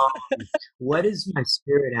 this. What is my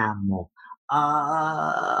spirit animal?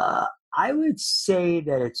 I would say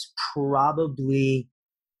that it's probably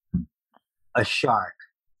a shark.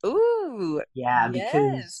 Ooh, Yeah, because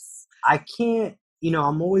yes. I can't,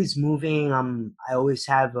 I'm always moving. I always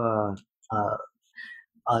have a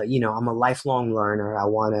I'm a lifelong learner. I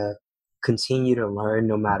want to continue to learn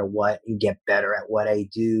no matter what and get better at what I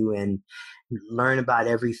do and learn about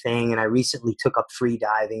everything. And I recently took up free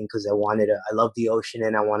diving because I love the ocean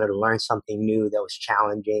and I wanted to learn something new that was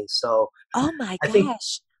challenging. So Oh my I think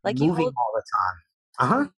gosh. Like moving all the time. Uh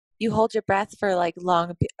huh. you hold your breath for like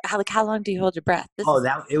how long do you hold your breath? This Oh,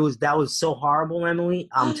 is that was so horrible, Emily.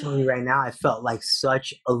 I'm telling you right now, I felt like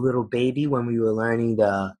such a little baby when we were learning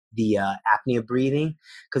the apnea breathing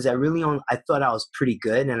because I thought I was pretty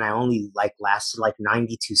good and I only like lasted like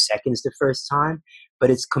 92 seconds the first time, but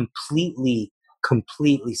it's completely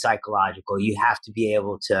psychological. You have to be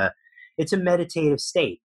able to. It's a meditative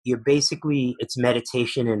state. It's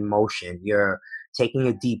meditation in motion. You're taking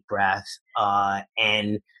a deep breath,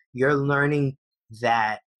 and you're learning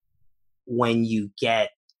that when you get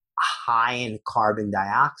high in carbon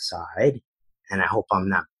dioxide, and I hope I'm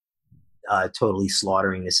not totally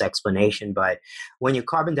slaughtering this explanation, but when your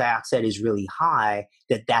carbon dioxide is really high,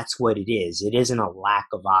 that's what it is. It isn't a lack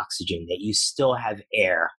of oxygen, that you still have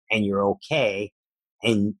air and you're okay,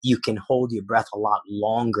 and you can hold your breath a lot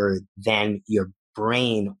longer than your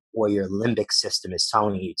brain or your limbic system is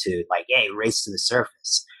telling you to, like, hey, race to the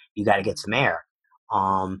surface. You got to get some air.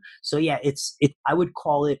 So yeah, I would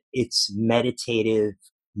call it's meditative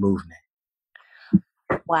movement.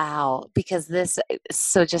 wow, because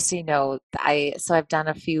so just so you know, I've done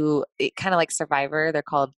a few kind of like Survivor, they're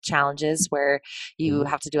called challenges where you Mhm.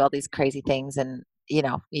 have to do all these crazy things and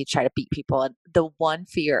you try to beat people. And the one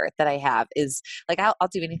fear that I have is like, I'll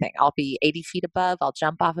do anything. I'll be 80 feet above. I'll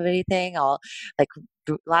jump off of anything. I'll like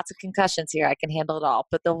lots of concussions here. I can handle it all.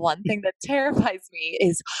 But the one thing that terrifies me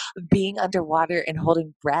is being underwater and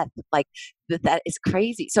holding breath. Like that is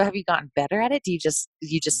crazy. So have you gotten better at it? Do you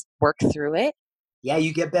just work through it? Yeah,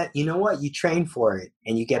 you get better. You know what? You train for it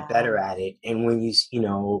and you get better Wow. at it. And when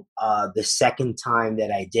the second time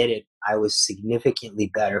that I did it, I was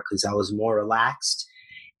significantly better because I was more relaxed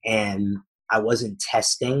and I wasn't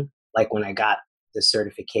testing. Like when I got the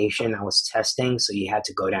certification, I was testing. So you had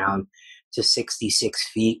to go down to 66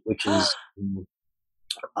 feet, which is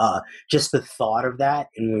uh, just the thought of that.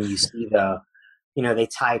 And when you see they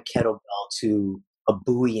tie a kettlebell to a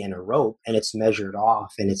buoy and a rope and it's measured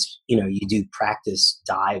off and you do practice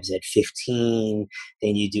dives at 15,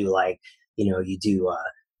 then you do you do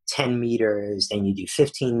 10 meters, then you do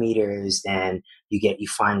 15 meters, then you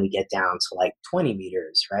finally get down to like 20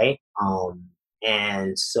 meters, right?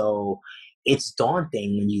 And so it's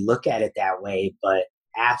daunting when you look at it that way, but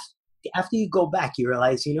after you go back, you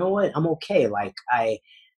realize, you know what, I'm okay. Like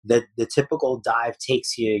the typical dive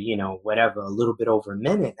takes you, whatever, a little bit over a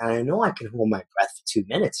minute. And I know I can hold my breath for 2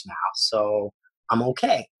 minutes now. So I'm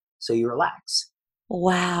okay. So you relax.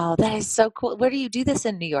 Wow, that is so cool. Where do you do this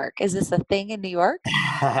in New York? Is this a thing in New York?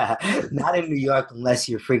 Not in New York unless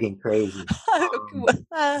you're freaking crazy.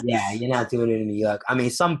 Uh, Yeah, you're not doing it in New York. I mean,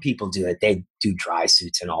 some people do it. They do dry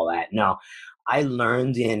suits and all that. No, I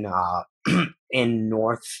learned in in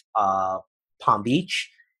North Palm Beach,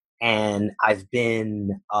 and I've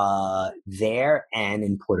been there and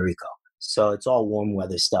in Puerto Rico. So it's all warm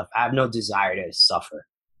weather stuff. I have no desire to suffer.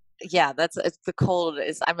 yeah, it's the cold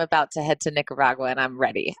is I'm about to head to Nicaragua and I'm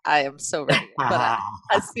ready. I am so ready. But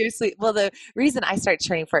I seriously, well, the reason I started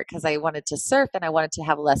training for it because I wanted to surf and I wanted to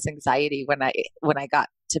have less anxiety when I got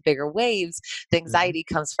to bigger waves. The Mhm, anxiety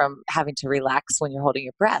comes from having to relax when you're holding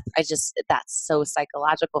your breath. That's so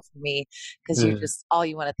psychological for me because you mhm. just all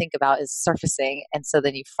you want to think about is surfacing, and so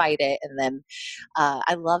then you fight it, and then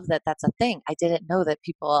I love that that's a thing. I didn't know that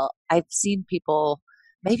I've seen people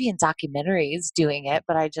maybe in documentaries doing it,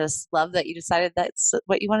 but I just love that you decided that's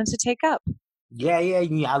what you wanted to take up. Yeah, yeah,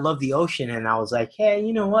 yeah. I love the ocean, and I was like, hey,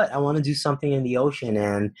 you know what? I want to do something in the ocean,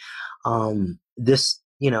 and this,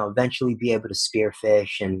 eventually be able to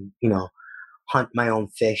spearfish and hunt my own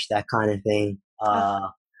fish, that kind of thing. Oh,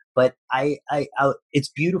 But it's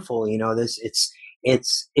beautiful, This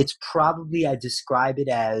it's probably I describe it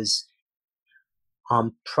as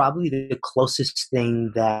probably the closest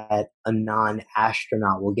thing that a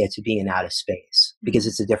non-astronaut will get to being in outer space because mm.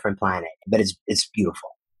 it's a different planet, but it's beautiful.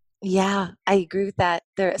 Yeah, I agree with that.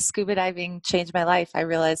 Scuba diving changed my life. I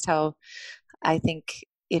realized how I think,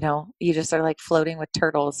 you just are like floating with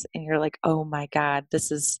turtles and you're like, oh my God,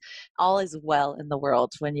 this is all is well in the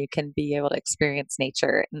world when you can be able to experience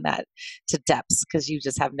nature in that to depths because you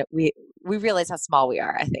just have we realize how small we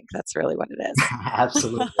are. I think that's really what it is.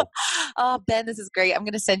 Absolutely. Oh, Ben, this is great. I'm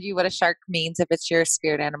going to send you what a shark means if it's your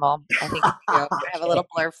spirit animal. I think it's true. I have a little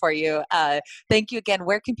Okay. blurb for you. Thank you again.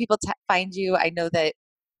 Where can people find you? I know that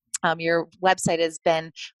your website is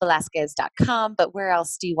benvelasquez.com, but where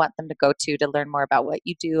else do you want them to go to learn more about what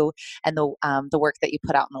you do and the work that you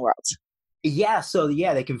put out in the world? Yeah, so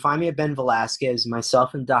yeah, they can find me at Ben Velasquez.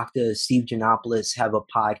 Myself and Dr. Steve Janopoulos have a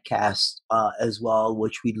podcast as well,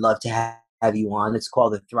 which we'd love to have you on. It's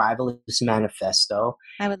called the Thrivalist Manifesto,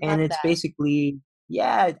 I would and love it's that. basically,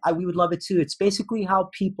 yeah, we would love it too. It's basically how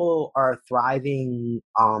people are thriving,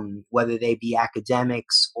 whether they be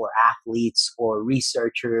academics or athletes or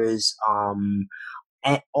researchers,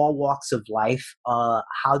 at all walks of life,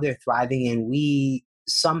 how they're thriving, and we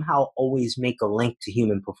somehow always make a link to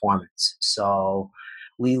human performance. So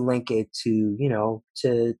we link it to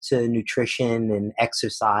to nutrition and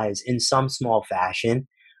exercise in some small fashion,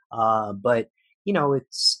 but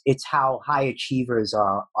it's how high achievers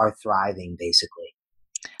are thriving basically.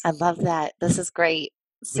 I love that. This is great.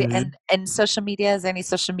 See, Hmm. and social media, is there any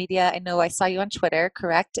social media? I know I saw you on Twitter,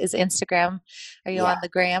 correct? Is Instagram, are you Yeah, on the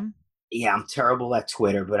gram? yeah, I'm terrible at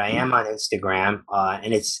Twitter, but I am on Instagram,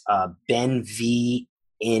 and it's Ben V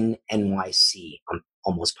in NYC. I'm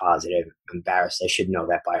almost positive. I'm embarrassed. I should know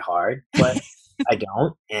that by heart, but I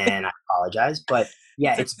don't, and I apologize. But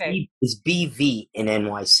yeah, It's okay. it's BV in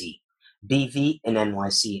NYC, BV in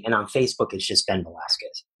NYC, and on Facebook it's just Ben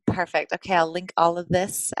Velasquez. Perfect. Okay, I'll link all of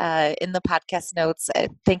this in the podcast notes.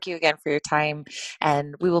 Thank you again for your time,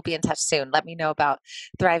 and we will be in touch soon. Let me know about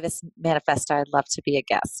Thrivus Manifesto. I'd love to be a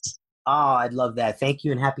guest. Oh, I'd love that. Thank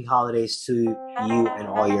you, and happy holidays to you and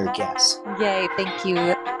all your guests. Yay, thank you.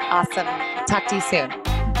 Awesome. Talk to you soon.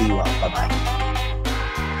 Be well. Bye bye.